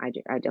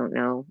don't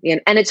know.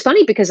 And it's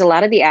funny, because a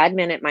lot of the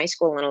admin at my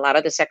school and a lot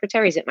of the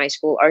secretaries at my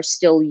school are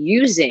still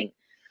using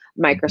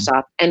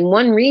Microsoft. And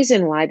one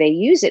reason why they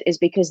use it is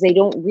because they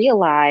don't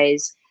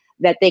realize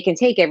that they can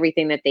take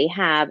everything that they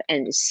have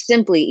and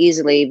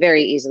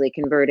very easily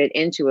convert it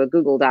into a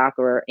Google Doc,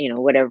 or,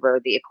 whatever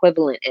the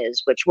equivalent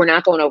is, which we're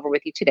not going over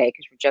with you today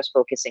because we're just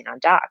focusing on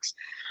docs.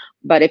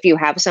 But if you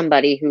have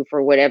somebody who,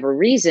 for whatever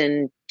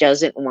reason,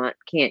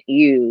 can't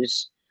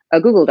use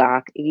a Google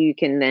Doc, you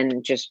can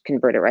then just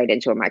convert it right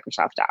into a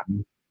Microsoft Doc.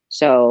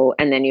 So,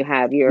 and then you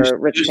have your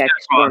rich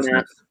text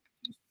format.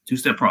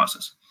 Two-step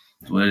process.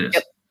 That's what it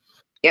is.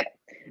 Yep.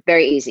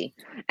 Very easy.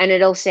 And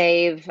it'll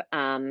save,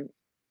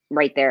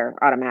 right there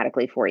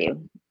automatically for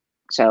you.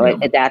 So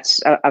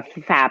that's a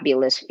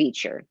fabulous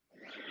feature.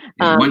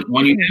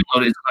 When you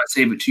download it, it's going to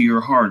save it to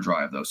your hard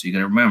drive, though. So you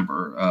got to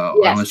remember,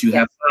 unless you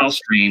have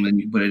FileStream, then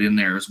you put it in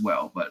there as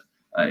well. But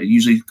it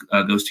usually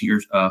goes to your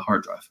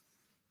hard drive.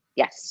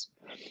 Yes.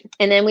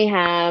 And then we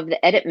have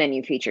the edit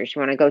menu features. You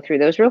want to go through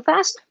those real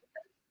fast?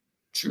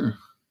 Sure.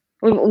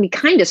 We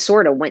kind of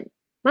sort of went.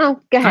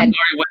 Well, go ahead. I already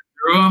went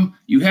through them.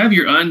 You have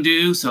your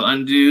undo. So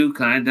undo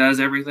kind of does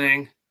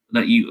everything.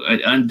 That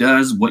it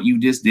undoes what you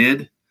just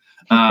did.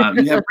 You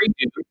have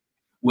redo,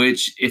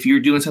 which if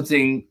you're doing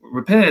something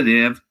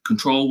repetitive,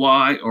 Control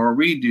Y or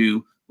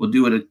redo will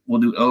do it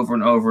over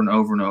and over and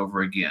over and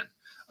over again.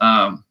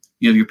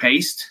 You have your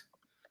paste,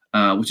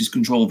 which is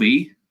Control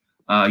V.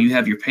 You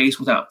have your paste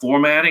without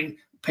formatting.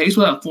 Paste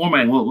without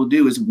formatting, what it will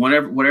do is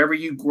whatever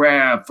you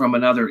grab from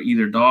another,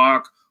 either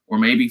doc or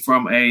maybe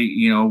from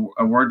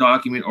a Word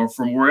document or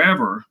from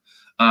wherever,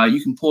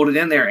 you can pull it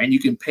in there and you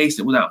can paste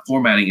it without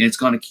formatting. It's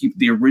going to keep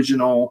the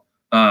original,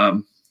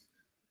 the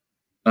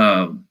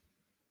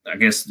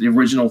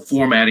original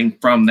formatting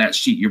from that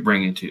sheet you're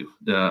bringing to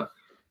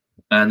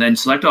and then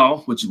select all,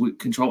 which is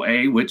Control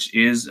A, which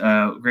is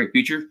a great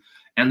feature.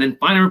 And then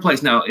find and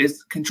replace. Now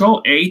it's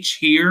Control H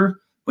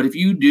here, but if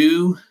you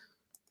do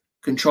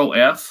Control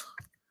F,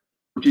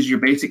 which is your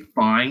basic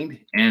find,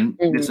 and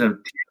it's a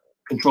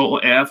Control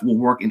F will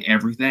work in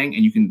everything,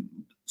 and you can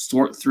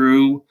sort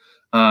through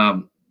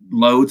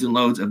loads and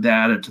loads of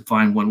data to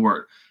find one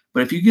word.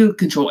 But if you do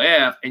Control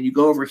F and you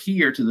go over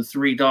here to the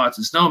 3 dots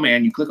of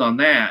snowman, you click on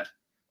that,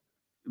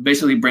 it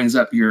basically brings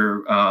up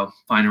your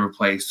find and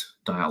replace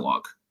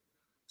dialog.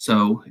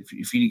 So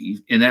if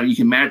you and then you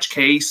can match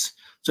case.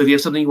 So if you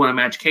have something you want to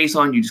match case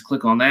on, you just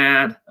click on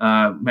that,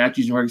 match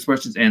using regular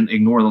expressions, and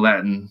ignore the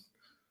Latin,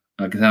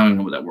 because I don't even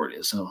know what that word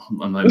is. So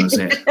I'm not going to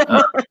say it.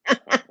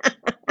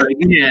 But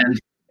again,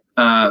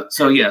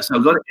 so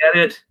go to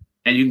edit.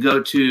 and you can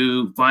go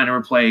to find and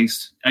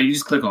replace, and you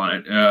just click on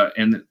it,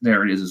 and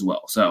there it is as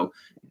well. So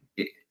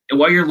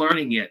while you're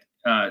learning it,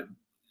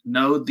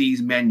 know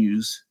these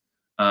menus.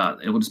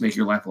 It will just make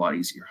your life a lot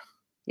easier.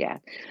 Yeah.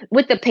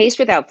 With the paste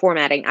without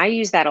formatting, I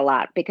use that a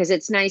lot because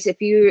it's nice if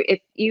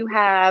you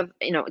have,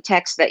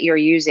 text that you're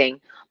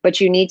using, but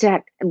you need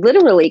to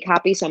literally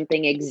copy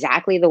something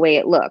exactly the way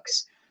it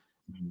looks.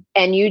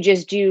 And you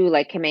just do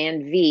like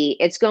Command V,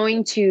 it's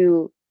going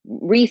to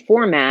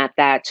reformat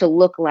that to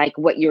look like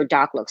what your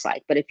doc looks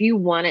like. But if you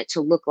want it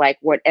to look like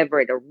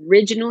whatever it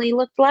originally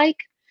looked like,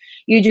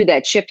 you do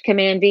that Shift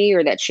Command V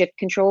or that Shift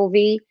Control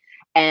V,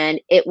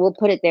 and it will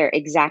put it there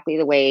exactly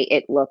the way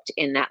it looked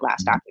in that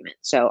last document.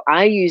 So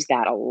I use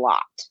that a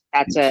lot.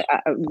 That's a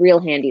real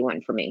handy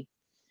one for me.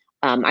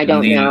 I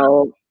don't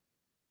know.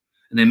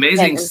 And the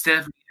amazing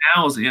Stephanie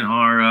Howell's in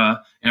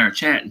our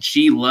chat, and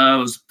she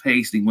loves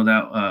pasting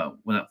without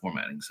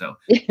formatting. So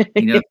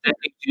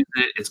definitely use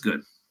it. It's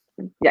good.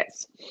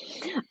 Yes.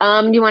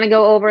 You want to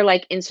go over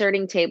like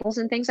inserting tables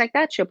and things like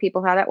that? Show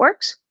people how that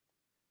works.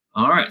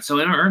 All right. So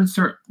in our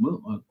insert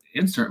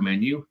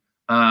menu,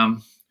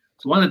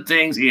 so one of the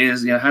things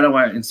is, how do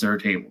I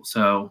insert a table?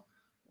 So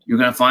you're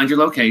going to find your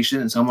location,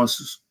 and so I'm going to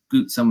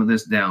scoot some of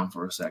this down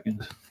for a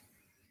second.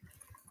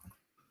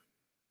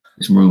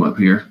 There's some room up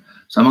here.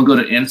 So I'm going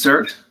to go to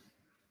insert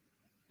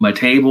my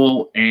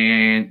table,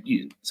 and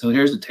so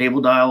here's the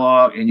table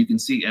dialog, and you can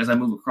see as I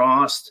move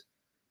across,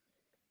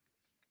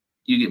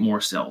 you get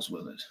more cells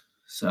with it.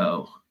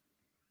 So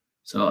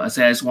I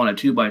say I just want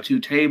a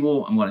 2x2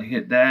 table. I'm going to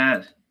hit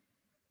that,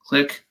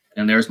 click,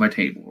 and there's my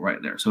table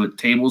right there. So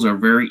tables are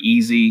very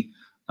easy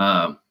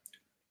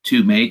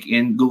to make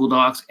in Google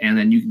Docs, and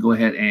then you can go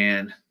ahead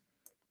and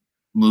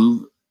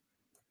move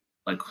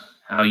like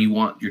how you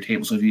want your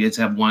table. So if you just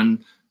have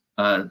one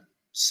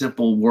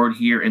simple word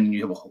here, and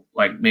you have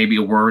like maybe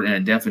a word and a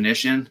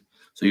definition,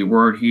 so your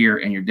word here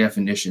and your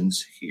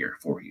definitions here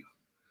for you.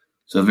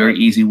 So a very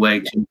easy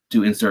way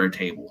to insert a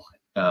table.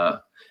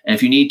 And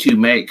if you need to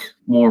make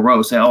more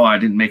rows, say, oh, I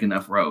didn't make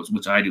enough rows,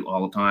 which I do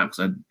all the time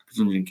because I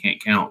presumably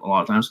can't count a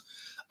lot of times.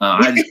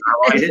 I just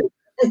highlight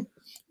it,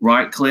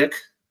 right click,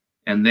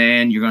 and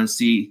then you're going to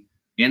see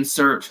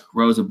insert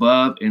rows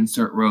above,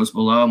 insert rows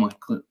below. I'm going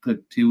to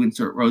click to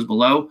insert rows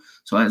below.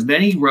 So as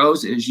many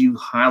rows as you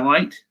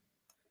highlight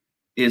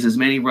is as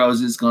many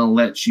rows it's going to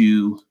let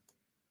you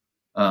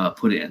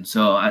put in.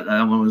 So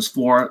that one was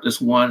 4,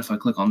 this one, if I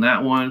click on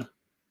that one,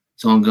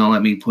 so I'm going to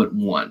let me put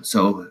 1.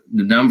 So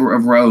the number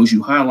of rows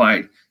you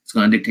highlight is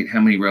going to dictate how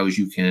many rows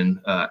you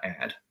can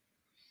add.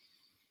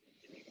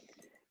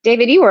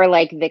 David, you are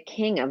like the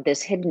king of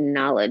this hidden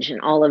knowledge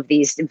and all of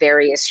these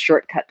various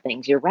shortcut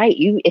things. You're right.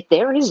 If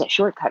there is a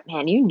shortcut,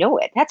 man, you know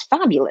it. That's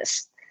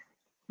fabulous.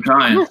 I'm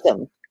trying.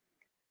 Awesome.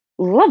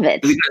 Love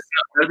it.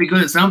 Gotta be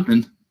good at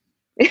something.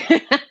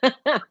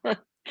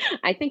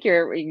 I think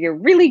you're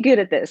really good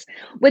at this.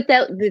 With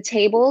the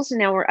tables,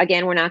 now we're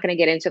not going to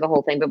get into the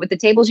whole thing, but with the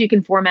tables, you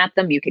can format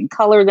them, you can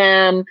color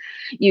them,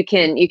 you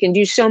can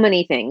do so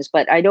many things,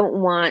 but I don't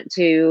want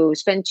to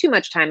spend too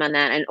much time on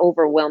that and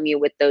overwhelm you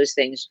with those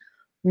things.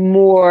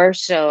 More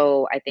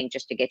so, I think,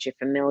 just to get you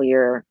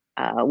familiar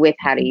with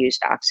how to use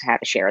docs, how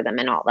to share them,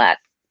 and all that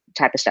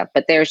type of stuff.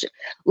 But there's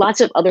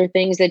lots of other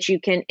things that you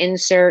can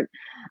insert.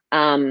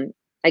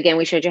 Again,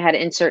 we showed you how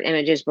to insert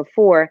images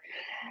before.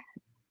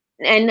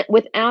 And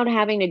without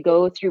having to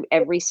go through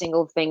every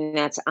single thing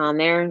that's on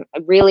there,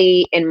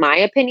 really, in my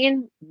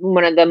opinion,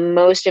 one of the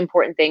most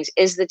important things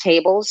is the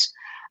tables.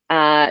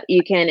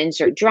 You can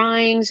insert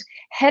drawings,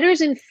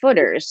 headers and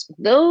footers.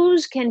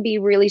 Those can be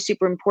really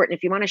super important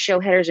if you want to show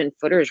headers and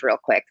footers real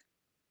quick.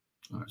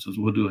 All right, so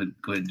we'll go ahead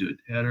and do it.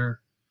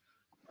 Header.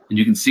 And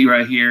you can see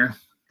right here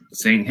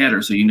saying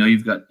header, so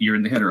you're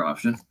in the header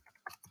option.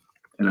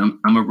 And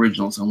I'm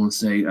original, so I'm going to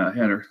say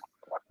header.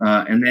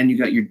 And then you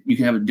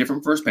can have a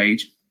different first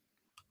page.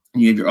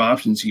 And you have your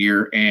options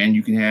here, and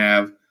you can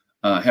have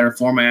header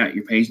format,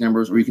 your page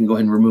numbers, or you can go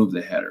ahead and remove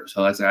the header.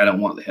 So let's say I don't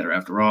want the header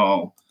after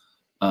all.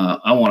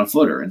 I want a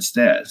footer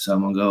instead. So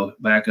I'm going to go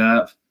back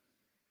up,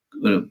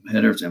 go to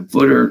headers and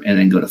footer, and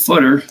then go to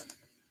footer.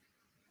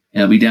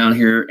 And it'll be down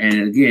here.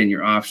 And again,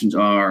 your options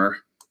are,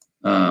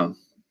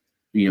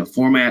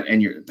 format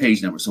and your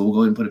page number. So we'll go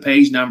ahead and put a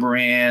page number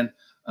in.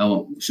 We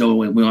want to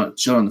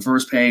show it on the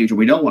first page, or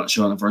we don't want to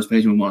show it on the first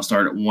page. We want to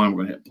start at 1. We're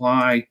going to hit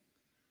apply.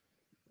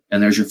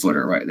 And there's your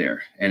footer right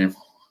there. And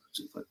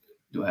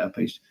do I have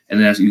page? And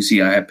then as you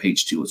see, I have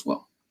page 2 as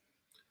well.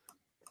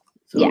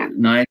 So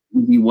nice,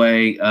 easy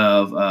way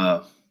of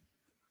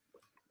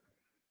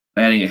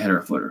adding a header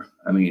or footer.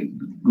 I mean,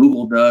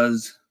 Google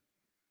does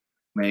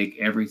make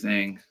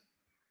everything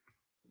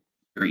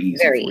very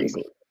easy. Very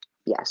easy.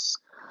 Yes.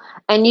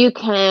 And you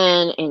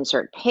can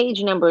insert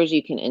page numbers.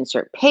 You can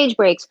insert page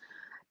breaks.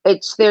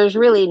 There's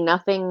really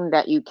nothing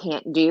that you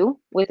can't do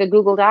with a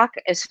Google Doc,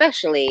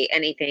 especially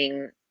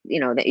anything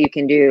that you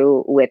can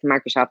do with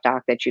Microsoft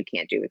Doc that you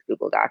can't do with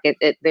Google Doc.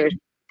 There's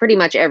pretty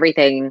much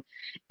everything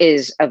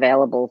is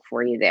available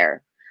for you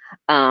there.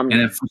 And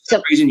if for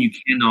some reason you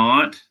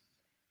cannot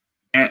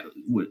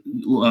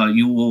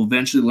you will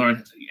eventually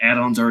learn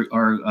add-ons are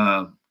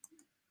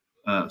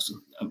a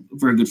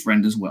very good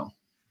friend as well.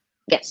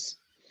 Yes.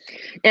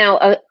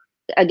 Now,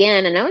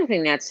 again, another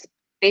thing that's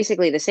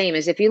basically the same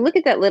is if you look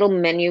at that little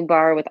menu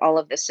bar with all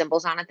of the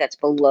symbols on it that's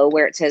below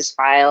where it says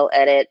File,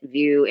 Edit,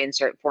 View,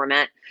 Insert,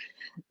 Format,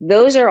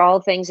 those are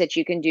all things that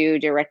you can do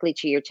directly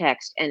to your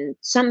text. And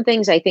some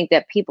things I think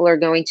that people are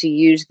going to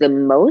use the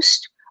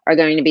most are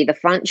going to be the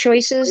font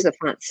choices, the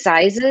font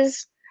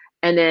sizes,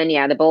 and then,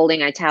 yeah, the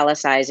bolding,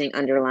 italicizing,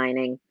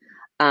 underlining.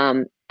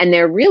 And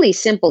they're really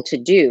simple to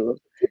do.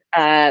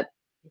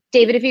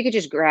 David, if you could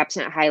just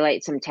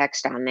highlight some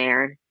text on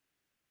there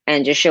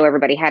and just show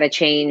everybody how to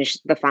change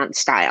the font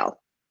style.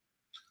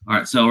 All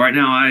right, so right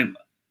now I'm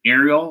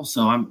Arial,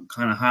 so I'm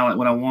kind of highlight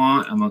what I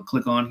want. I'm gonna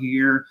click on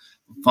here,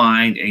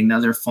 find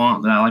another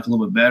font that I like a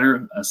little bit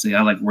better. Say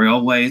I like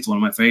Railway, it's one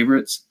of my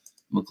favorites.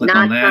 I'm gonna click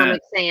on that. Not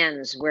Comic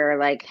Sans, where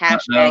like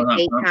hashtag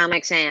hate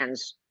Comic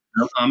Sans.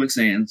 No Comic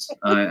Sans.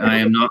 I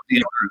am not the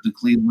owner of the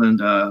Cleveland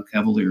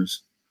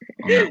Cavaliers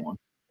on that one.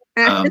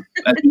 As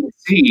you can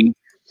see,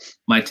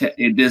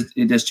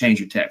 it does change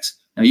your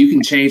text. Now you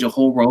can change a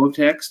whole row of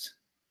text.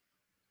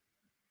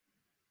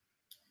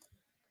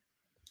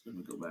 Let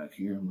me go back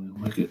here. I'm going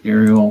to look at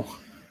Arial.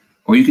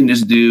 Or you can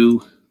just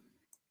do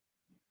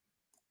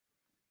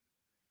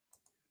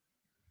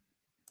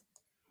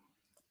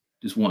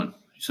just one.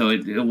 So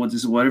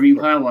just whatever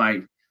you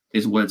highlight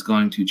is what it's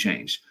going to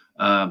change.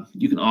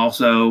 You can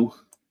also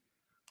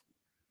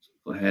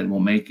go ahead and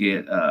we'll make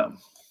it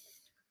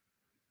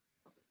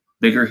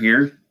bigger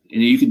here.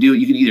 And you can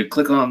either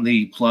click on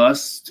the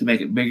plus to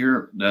make it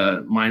bigger,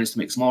 the minus to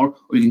make it smaller,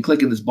 or you can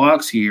click in this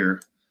box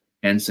here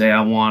and say,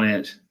 I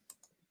want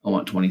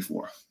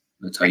 24.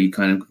 That's how you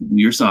kind of do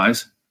your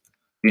size.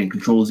 And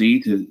Control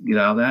Z to get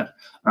out of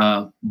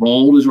that.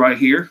 Bold is right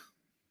here.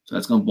 So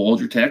that's going to bold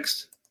your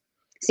text.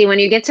 See, when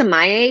you get to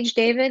my age,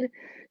 David,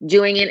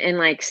 doing it in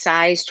like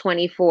size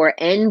 24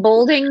 and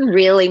bolding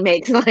really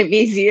makes life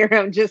easier.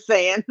 I'm just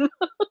saying.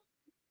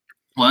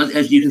 Well,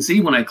 as you can see,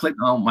 when I click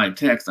on my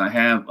text, I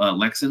have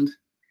Lexend.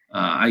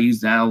 I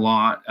use that a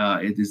lot.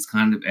 It is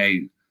kind of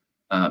a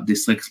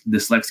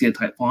dyslexia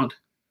type font.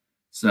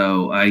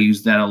 So I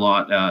use that a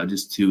lot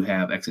just to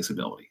have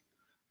accessibility.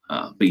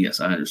 But yes,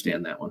 I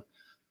understand that one.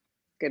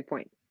 Good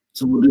point.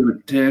 So we'll do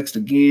the text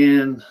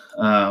again.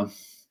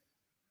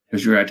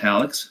 Here's your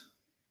italics,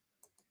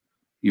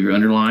 your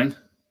underline,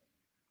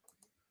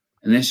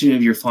 and then you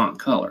have your font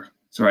color.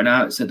 So right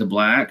now it's set to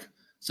black.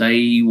 Say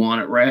you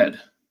want it red.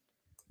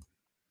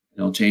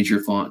 It'll change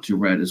your font to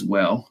red as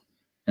well.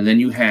 And then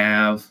you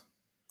have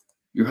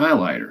your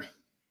highlighter.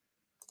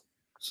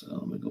 So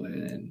let me go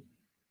ahead and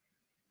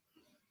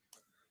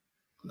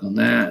click on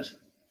that.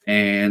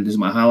 And this is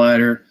my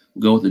highlighter.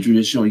 We'll go with the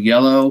traditional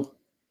yellow.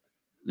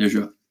 There's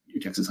your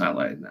text is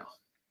highlighted now.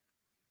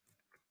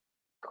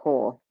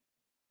 Cool.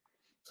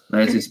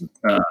 That's just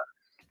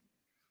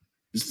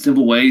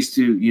simple ways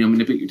to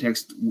manipulate your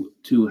text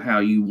to how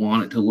you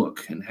want it to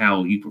look and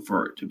how you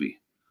prefer it to be.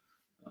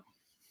 But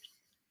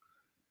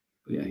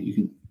yeah, you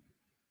can.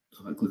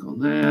 So if I click on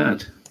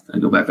that, I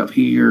go back up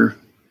here.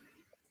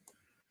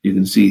 You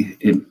can see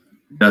it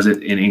does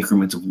it in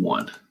increments of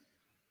 1.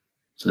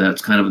 So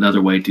that's kind of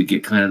another way to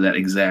get kind of that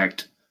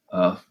exact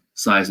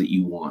size that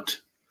you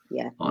want.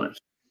 On it.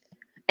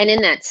 And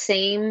in that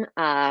same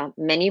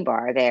menu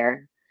bar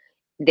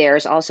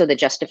there's also the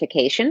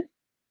justification.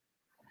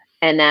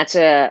 And that's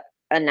a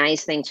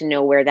nice thing to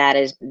know where that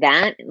is.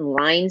 That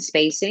line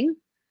spacing,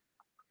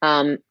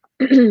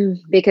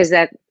 because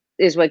that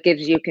is what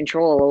gives you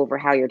control over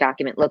how your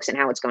document looks and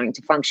how it's going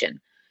to function.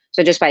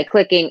 So just by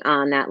clicking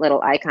on that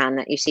little icon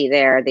that you see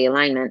there, the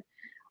alignment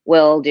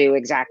will do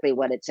exactly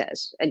what it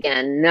says.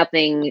 Again,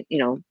 nothing,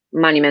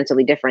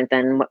 monumentally different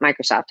than what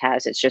Microsoft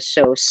has. It's just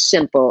so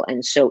simple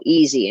and so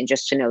easy, and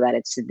just to know that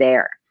it's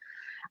there.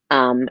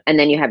 And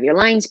then you have your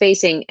line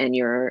spacing and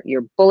your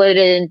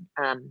bullet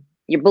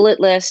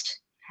list,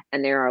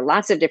 and there are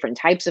lots of different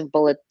types of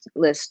bullet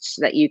lists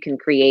that you can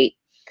create.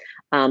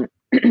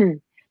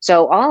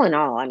 So all in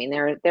all, I mean,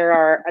 there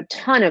are a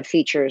ton of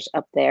features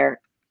up there.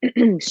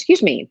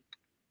 Excuse me.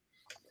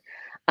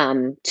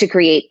 To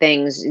create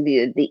things,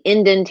 the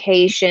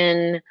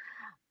indentation.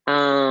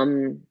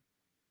 Trying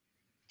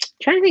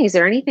to think, is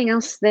there anything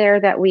else there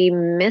that we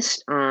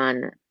missed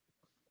on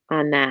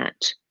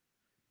that?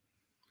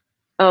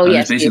 Oh,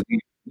 yes. Basically,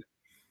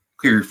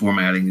 clear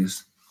formatting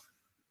is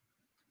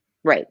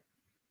right.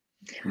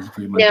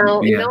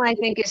 Now, I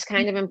think is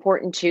kind of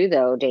important too,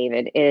 though,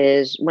 David,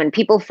 is when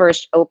people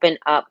first open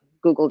up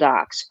Google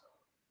Docs,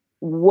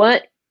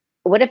 what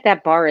if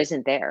that bar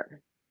isn't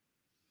there?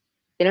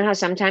 You know how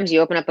sometimes you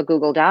open up a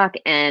Google Doc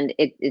and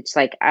it's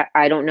like,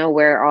 I don't know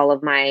where all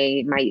of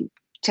my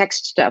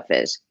text stuff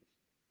is.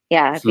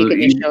 Yeah, if you could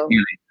just show.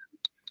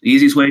 The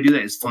easiest way to do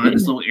that is find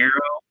this little arrow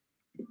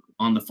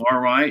on the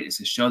far right. It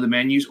says show the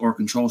menus, or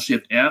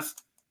Control-Shift-F.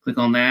 Click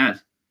on that,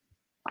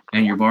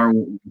 and your bar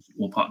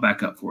will pop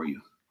back up for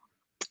you.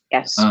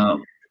 Yes.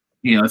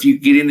 If you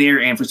get in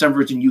there and for some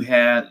reason you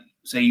had,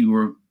 say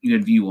you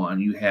had view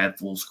on, you had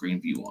full screen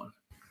view on.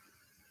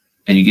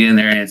 And you get in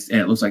there and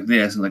it looks like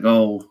this, and like,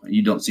 oh,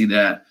 you don't see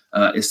that.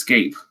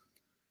 Escape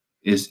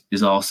is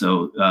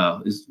also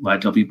is what I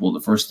tell people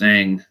the first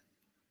thing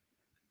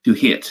to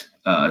hit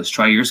is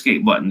try your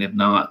escape button. If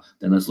not,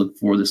 then let's look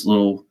for this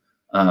little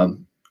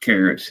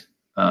caret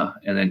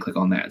and then click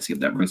on that and see if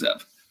that brings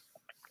up.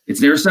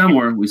 It's there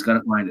somewhere. We just got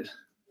to find it.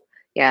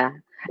 Yeah.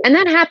 And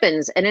that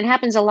happens, and it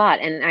happens a lot.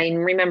 And I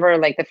remember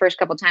like the first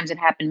couple of times it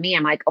happened to me,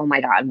 I'm like, oh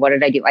my God, what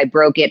did I do? I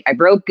broke it. I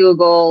broke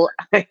Google.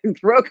 I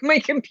broke my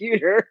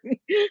computer.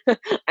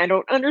 I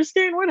don't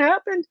understand what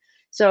happened.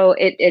 So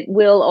it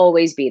will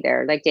always be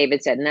there, like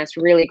David said. And that's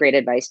really great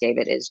advice,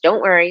 David, is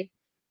don't worry.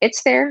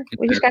 It's there.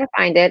 We just got to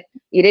find it.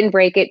 You didn't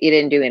break it. You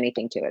didn't do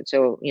anything to it.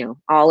 So,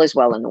 all is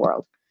well in the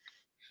world.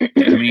 Yeah,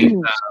 I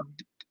mean,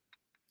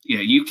 yeah,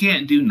 you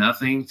can't do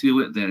nothing to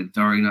it that it's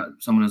already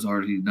someone has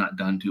already not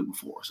done to it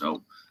before.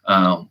 So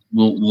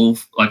we'll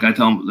like I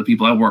tell the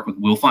people I work with,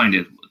 we'll find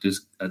it.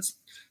 Just let's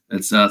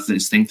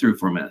think through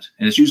for a minute,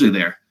 and it's usually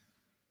there.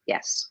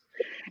 Yes.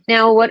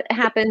 Now, what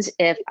happens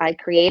if I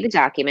create a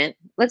document?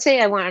 Let's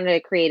say I wanted to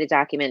create a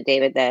document,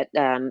 David, that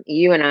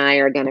you and I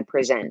are going to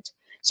present.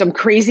 Some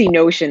crazy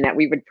notion that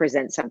we would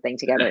present something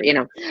together,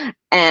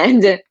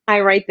 and I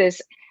write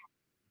this.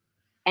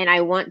 And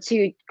I want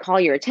to call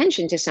your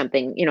attention to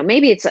something,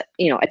 maybe it's a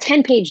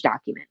 10-page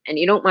document, and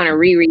you don't want to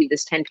reread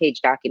this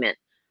 10-page document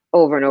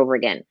over and over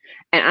again.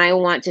 And I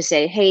want to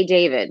say, hey,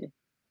 David,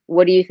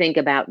 what do you think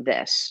about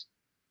this?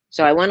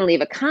 So I want to leave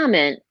a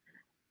comment,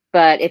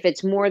 but if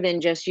it's more than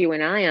just you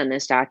and I on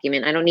this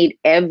document, I don't need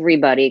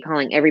everybody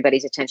calling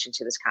everybody's attention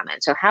to this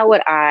comment. So how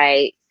would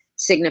I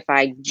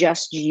signify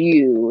just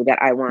you that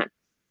I want?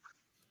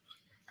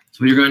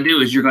 So what you're going to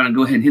do is you're going to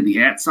go ahead and hit the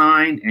 @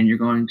 sign, and you're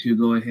going to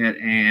go ahead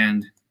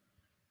and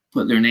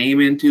put their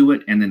name into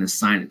it and then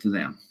assign it to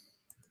them.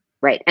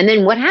 Right. And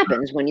then what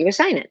happens when you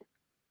assign it?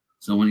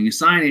 So when you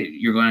assign it,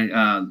 you're going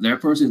their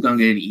person is going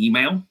to get an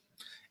email.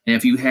 And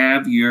if you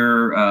have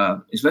your,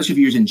 especially if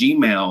you're using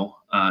Gmail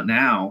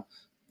now,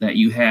 that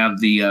you have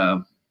the,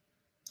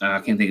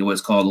 I can't think of what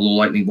it's called, the little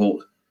lightning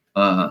bolt.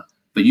 But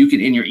you can,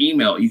 in your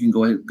email, you can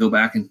go ahead, go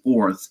back and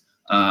forth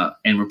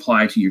and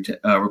reply to your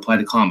reply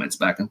to comments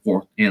back and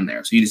forth in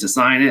there. So you just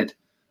assign it.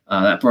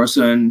 That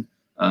person,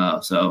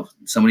 so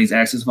somebody needs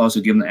access to file,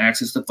 so give them the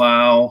access to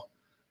file.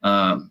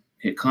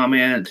 Hit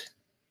comment,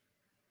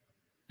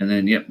 and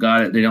then yep,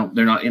 got it.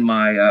 They're not in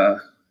my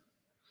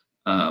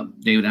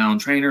David Allen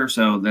Trainer,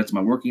 so that's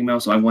my work email.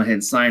 So I went ahead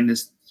and signed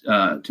this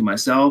to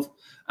myself.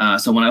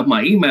 So when I open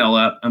my email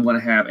up, I'm going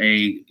to have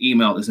a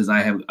email that says I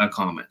have a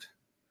comment,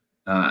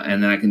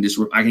 and then I can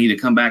either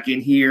come back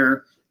in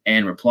here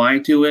and reply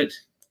to it,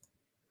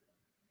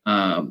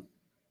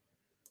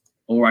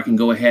 or I can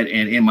go ahead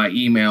and in my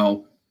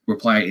email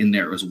reply in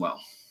there as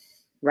well.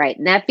 Right.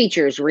 And that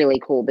feature is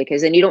really cool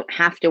because then you don't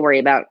have to worry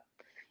about,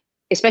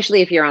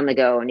 especially if you're on the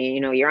go and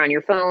you're on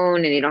your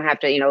phone and you don't have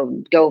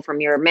to, go from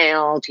your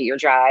mail to your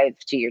drive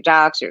to your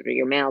docs or to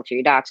your mail to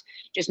your docs.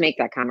 Just make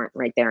that comment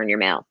right there in your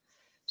mail.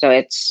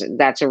 So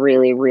that's a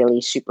really, really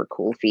super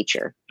cool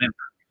feature. Yeah.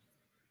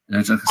 And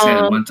as I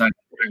said, once I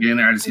get in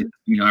there, I just hit,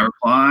 I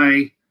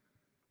reply,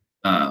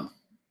 and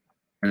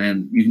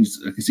then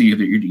I can see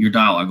your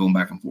dialogue going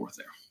back and forth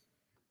there.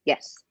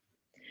 Yes.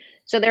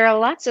 So there are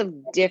lots of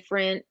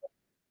different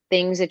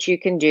things that you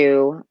can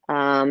do.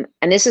 And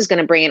this is going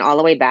to bring it all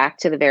the way back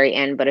to the very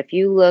end. But if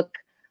you look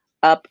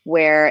up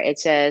where it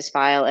says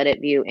file, edit,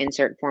 view,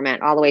 insert,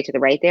 format, all the way to the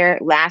right there,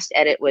 last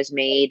edit was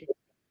made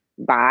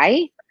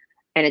by,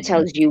 and it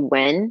tells you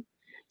when.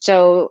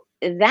 So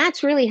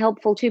that's really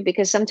helpful too,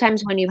 because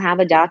sometimes when you have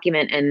a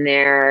document and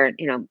there,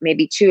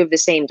 maybe two of the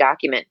same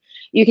document,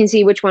 you can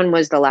see which one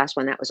was the last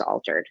one that was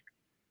altered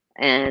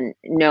and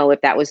know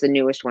if that was the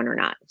newest one or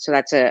not. So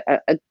that's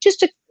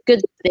just a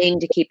good thing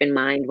to keep in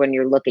mind when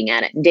you're looking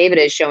at it. David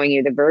is showing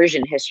you the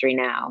version history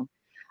now.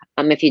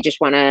 If you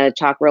just want to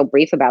talk real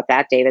brief about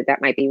that, David,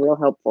 that might be real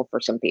helpful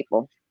for some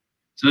people.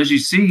 So as you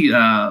see,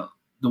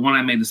 the one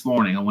I made this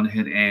morning, I went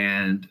ahead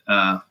and,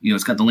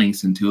 it's got the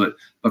links into it.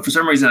 But for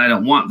some reason, I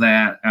don't want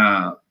that,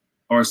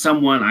 or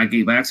someone I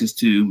gave access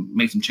to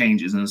make some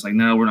changes. And it's like,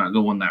 no, we're not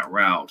going that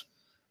route.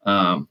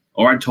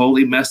 Or I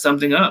totally messed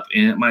something up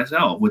in it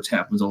myself, which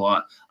happens a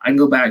lot. I can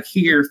go back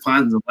here,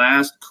 find the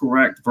last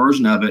correct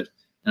version of it,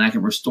 and I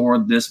can restore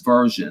this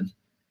version.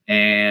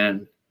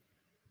 And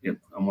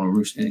I'm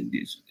going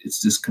to,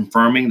 it's just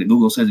confirming that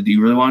Google said, do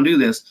you really want to do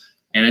this?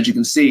 And as you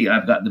can see,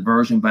 I've got the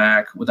version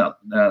back without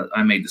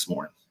I made this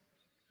morning.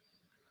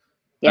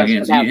 Yes,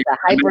 again, without the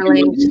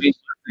hyperlinks.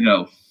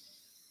 Go.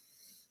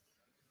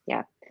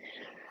 Yeah.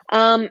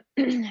 That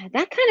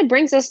kind of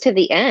brings us to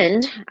the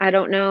end. I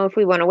don't know if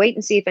we want to wait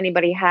and see if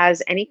anybody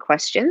has any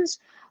questions.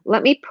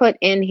 Let me put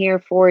in here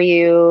for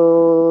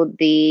you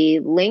the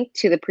link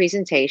to the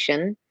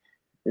presentation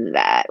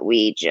that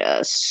we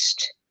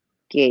just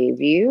gave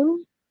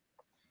you.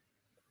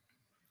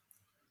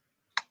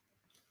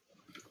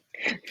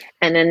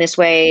 And then this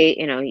way,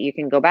 you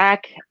can go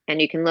back and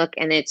you can look,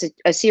 and it's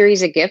a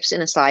series of GIFs in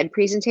a slide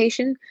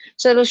presentation.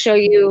 So it'll show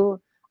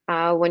you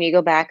when you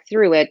go back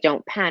through it,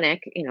 don't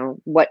panic,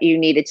 what you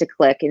needed to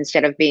click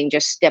instead of being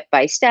just step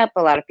by step.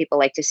 A lot of people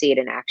like to see it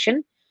in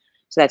action.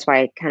 So that's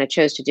why I kind of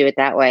chose to do it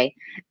that way.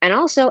 And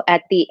also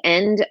at the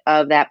end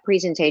of that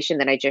presentation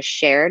that I just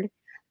shared,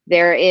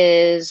 there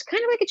is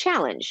kind of like a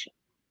challenge.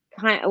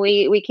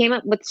 We came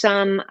up with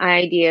some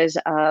ideas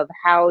of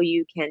how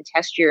you can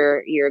test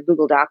your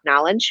Google Doc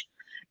knowledge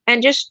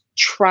and just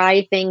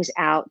try things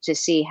out to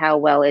see how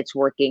well it's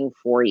working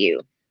for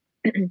you.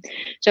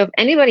 So if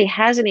anybody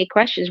has any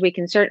questions, we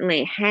can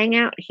certainly hang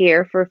out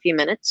here for a few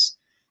minutes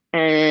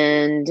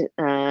and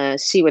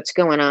see what's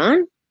going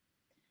on.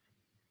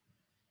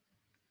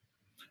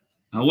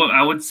 Well,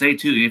 I would say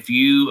too, if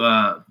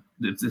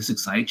this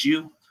excites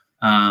you,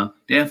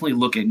 definitely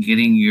look at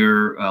getting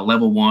your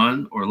level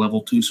 1 or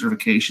level 2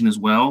 certification as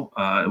well.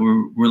 It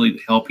will really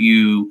help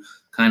you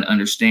kind of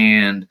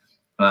understand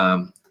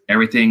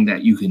everything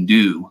that you can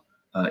do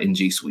in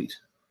G Suite.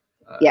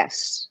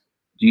 Yes.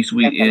 G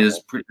Suite is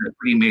a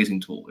pretty amazing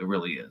tool. It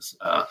really is.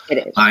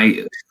 It is.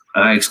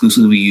 I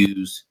exclusively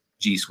use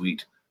G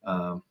Suite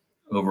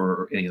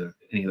over any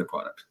other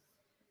product.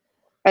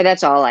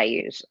 That's all I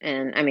use.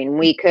 And I mean,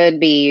 we could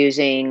be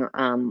using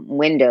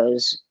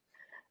Windows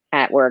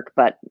at work,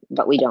 but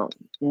we don't.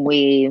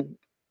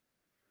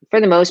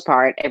 For the most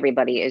part,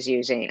 everybody is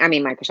using,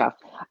 Microsoft.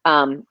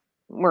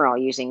 We're all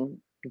using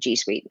G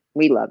Suite.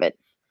 We love it.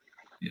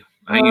 Yeah,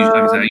 I use,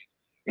 like I said,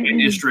 my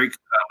district,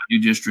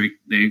 new district,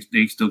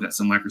 they still got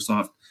some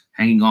Microsoft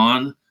hanging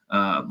on,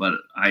 but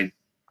I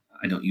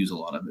don't use a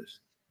lot of it.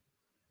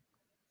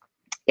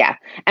 Yeah,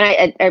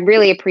 and I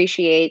really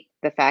appreciate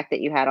the fact that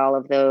you had all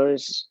of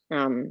those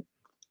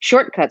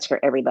shortcuts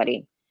for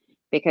everybody,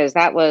 because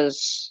that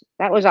was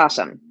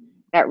awesome.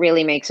 That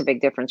really makes a big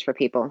difference for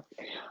people.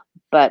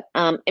 But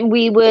and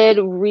we would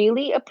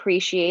really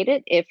appreciate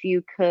it if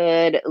you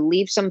could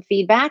leave some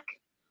feedback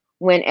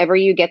whenever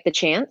you get the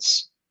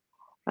chance.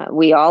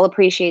 We all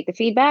appreciate the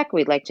feedback.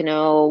 We'd like to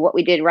know what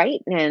we did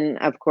right, and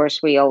of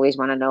course, we always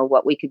want to know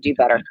what we could do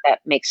better. That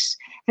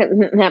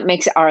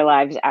makes our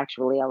lives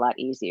actually a lot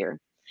easier.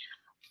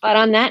 But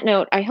on that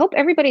note, I hope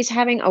everybody's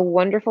having a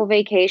wonderful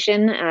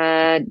vacation.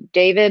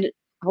 David,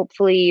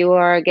 hopefully you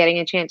are getting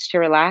a chance to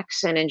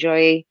relax and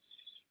enjoy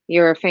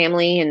your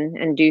family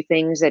and do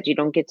things that you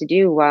don't get to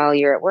do while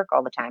you're at work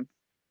all the time.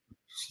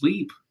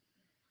 Sleep.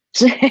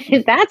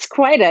 That's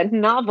quite a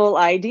novel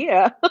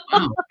idea.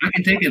 Wow, I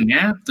can take a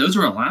nap. Those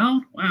are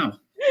allowed? Wow.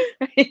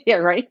 Yeah,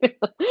 right.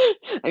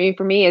 I mean,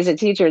 for me as a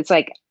teacher, it's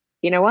like,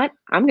 you know what?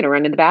 I'm going to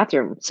run to the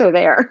bathroom. So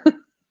there.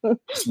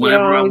 Just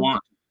whenever I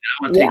want.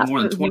 I want to take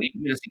more than 20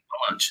 minutes to eat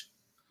my lunch.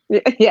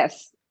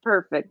 Yes,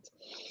 perfect.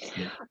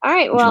 Yeah. All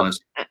right. Well,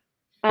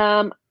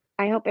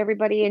 I hope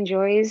everybody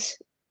enjoys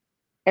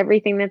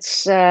everything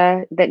that's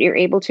that you're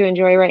able to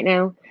enjoy right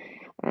now.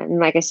 And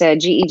like I said,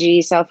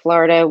 GEG South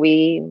Florida,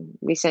 we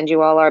send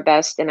you all our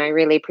best, and I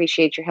really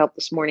appreciate your help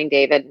this morning,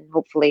 David.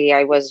 Hopefully,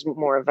 I was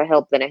more of a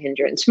help than a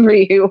hindrance for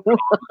you.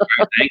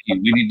 Thank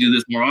you. We need to do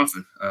this more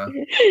often.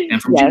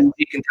 And from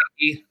GEG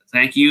Kentucky,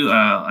 thank you.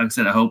 Like I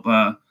said, I hope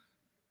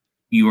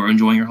you are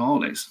enjoying your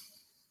holidays.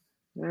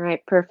 All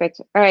right, perfect.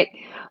 All right,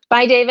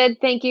 bye,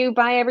 David. Thank you.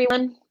 Bye,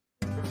 everyone.